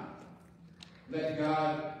time. Let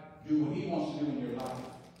God do what he wants to do in your life,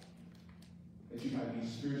 that you might be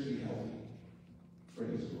spiritually healthy for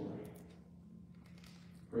his glory.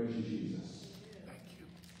 Praise you, Jesus. Thank you.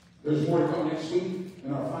 There's more to come next week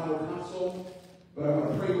in our final console, but I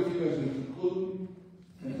want to pray with you as we conclude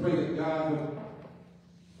and pray that God would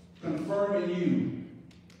confirm in you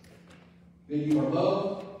that you are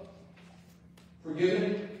loved,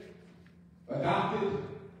 forgiven, adopted,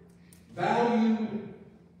 valued,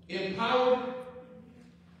 empowered,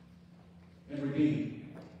 and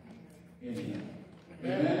redeemed in him.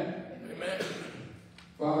 Amen. Amen.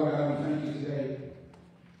 Father God, we thank you today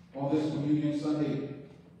on this Communion Sunday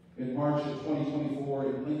in March of 2024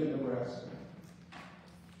 in Lincoln, Nebraska.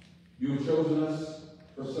 You have chosen us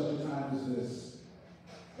for such a time as this.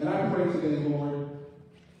 And I pray today, Lord,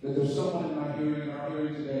 that there's someone in my hearing, in our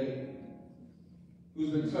hearing today, who's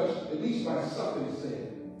been touched at least by something said.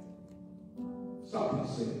 Something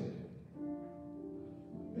said.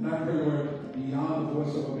 And I pray, Lord, beyond the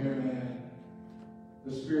voice of a mere man,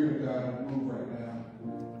 the Spirit of God will move right now.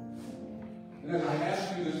 And as I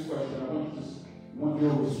ask you this question, I want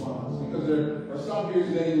your response. Because there are some here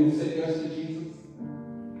today who have said yes to Jesus,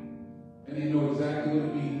 and they know exactly what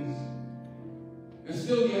it means. And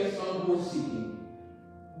still yet some who are seeking.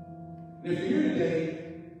 And if you're here today,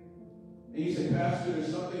 and you say, Pastor,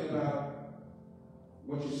 there's something about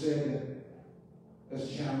what you said that has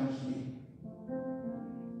challenged me.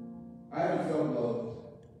 I haven't felt loved.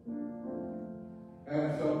 I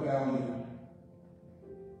haven't felt valued.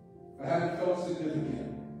 I haven't felt significant.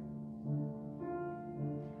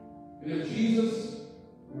 And if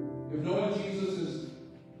knowing Jesus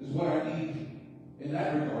is what I need in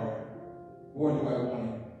that regard, boy, do I want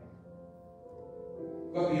him.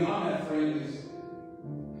 But beyond that, friend, is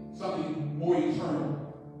something more eternal.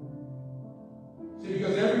 See,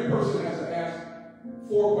 because every person has to ask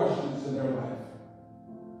 4 questions in their life.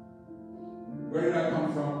 Where did I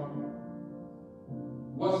come from?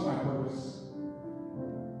 What's my purpose?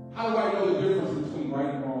 How do I know the difference between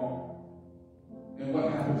right and wrong? And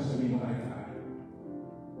what happens to me when I die?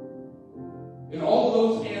 And all of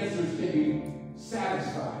those answers can be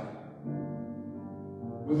satisfied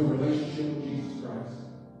with a relationship with Jesus Christ.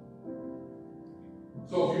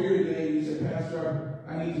 So if you're here today and you say, Pastor,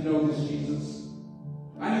 I need to know this Jesus.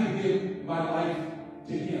 I need to give my life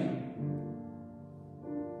to him.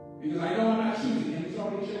 Because I know I'm not choosing him. He's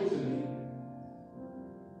already chosen me.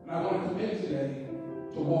 And I want to commit today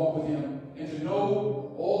to walk with him and to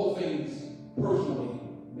know all the things personally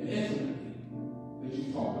and intimately that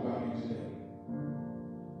you've talked about me today.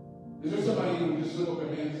 Is there somebody who will just look up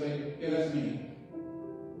their hand and say, yeah, that's me.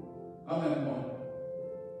 I'm that one.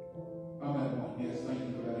 I'm that one. Yes, thank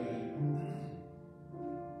you for that hand.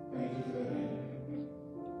 Thank you for that hand.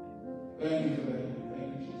 Thank you for that hand. Thank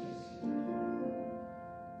you, Jesus.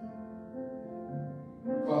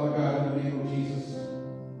 Father God, in the name of Jesus,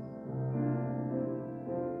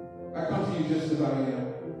 I come to you just as I am.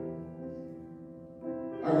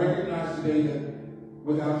 I recognize today that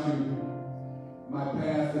without you, my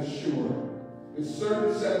path is sure. It's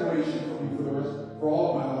certain separation from you for all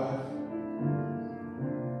of my life.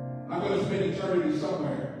 I'm going to spend eternity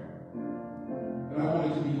somewhere, and I want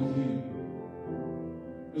it to be with you.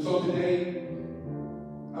 And so today,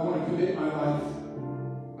 I want to commit my life.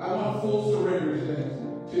 I want full surrender today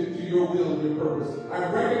to your will and your purpose. I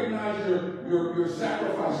recognize your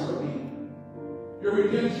sacrifice for me, your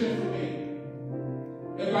redemption for me.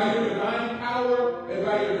 And by your divine power and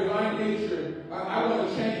by your divine nature, I want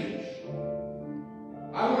to change.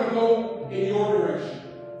 I want to go in your direction.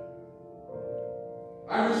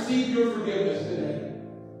 I receive your forgiveness today.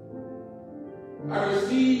 I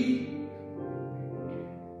receive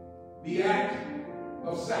the act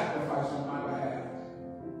of sacrifice on my behalf.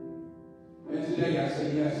 And today I say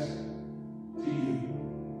yes to you.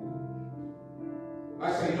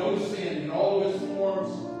 I say no to sin in all of its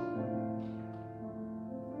forms,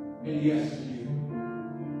 and yes to you.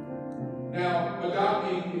 Now, adopt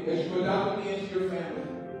me as you adopted me into your family,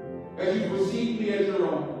 as you received me as your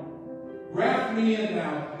own. Graft me in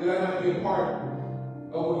now that I might be a part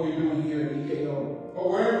of what you're doing here at EKO, or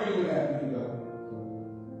wherever you would have me to go.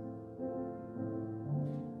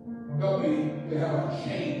 Help me to have a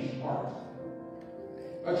changed heart,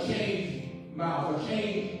 a changed mouth, a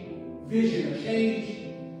changed vision, a changed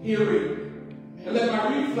hearing. And let my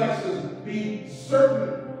reflexes be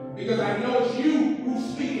certain, because I know it's you who's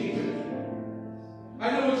speaking to me.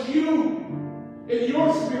 I know it's you in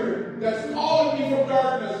your spirit that's calling me from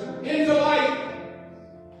darkness into light.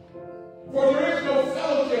 For there is no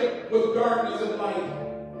fellowship with darkness and light.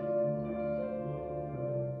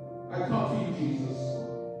 I come to you, Jesus,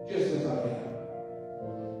 just as I am.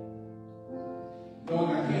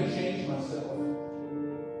 Knowing I can't change myself,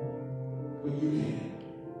 but you can.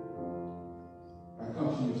 I come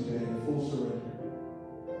to you today in full surrender.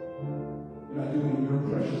 And I do it in your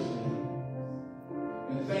precious name.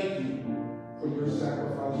 And thank you for your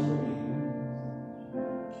sacrifice for me.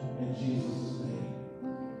 In Jesus' name.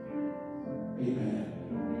 Amen.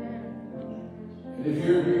 And if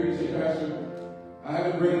you're here, you say, Pastor, I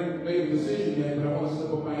haven't made a decision yet, but I want to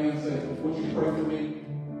slip up my hand and say, would you pray for me?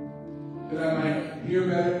 That I might hear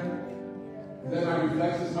better, that my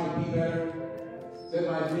reflexes might be better, that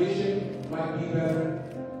my vision might be better.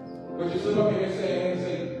 But you slip up here and say,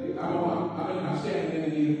 I'm standing in the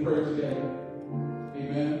need of prayer today.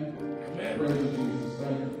 Amen. Amen. Praise you, Jesus.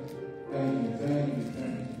 Thank you. Thank you. Thank you. Thank you.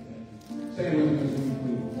 Thank you. Stand with me as we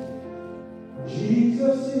please.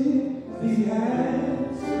 Jesus is the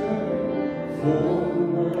answer for the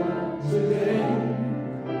world today.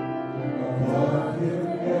 Above him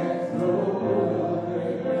there's no other.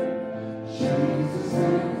 Jesus is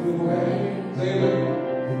the way. Say it with me.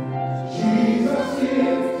 Jesus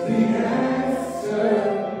is the answer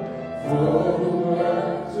for the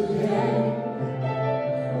world today.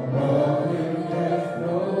 Above him there's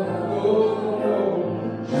no other.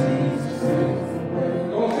 Jesus is the way.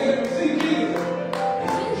 Go on, say it. Sing Jesus.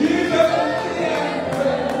 Jesus is the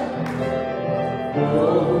answer for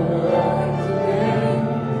the world today.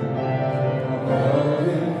 Above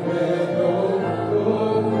him there's no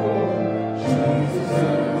other. Jesus is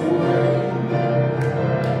the way.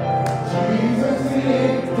 Jesus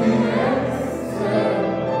is the answer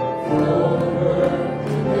for the world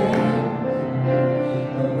today.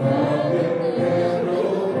 Above him there's no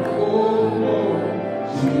other.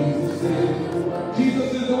 Jesus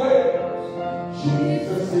is the way.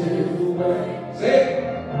 Jesus is the way. Say it.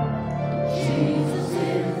 Jesus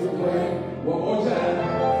is the way. One more time.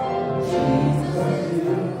 Jesus is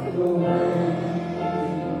the way.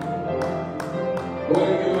 Go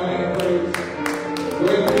ahead and give my name praise. Go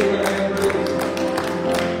ahead and give my name praise.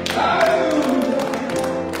 Hallelujah.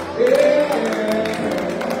 Yeah.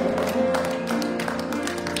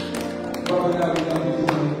 Father God, we love you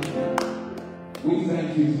today. We thank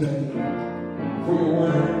you today for your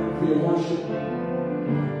word, for your worship,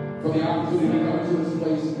 for the opportunity to come to this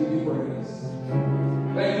place and give you praise.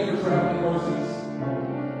 Thank you for traveling mercies.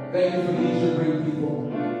 Thank you for these your great people,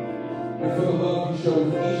 and for the love you show for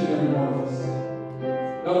each and every one of us.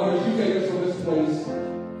 Not only as you take us from this place,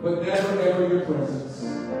 but never ever your presence.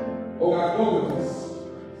 Oh God, go with us.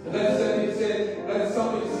 And let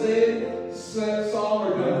something said, song,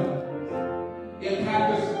 or done impact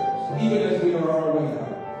us even as we are on our way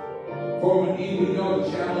out. For indeed we know the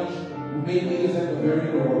challenge may meet us at the very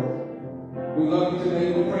door. We love you today.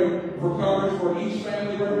 We pray for coverage for each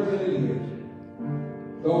family represented here.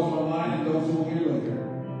 Those online and those who will hear later.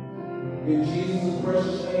 In Jesus'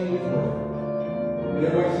 precious name we pray. And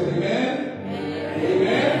everybody say amen.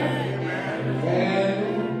 Amen. Amen.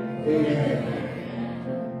 And amen.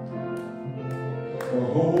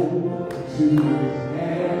 Hold to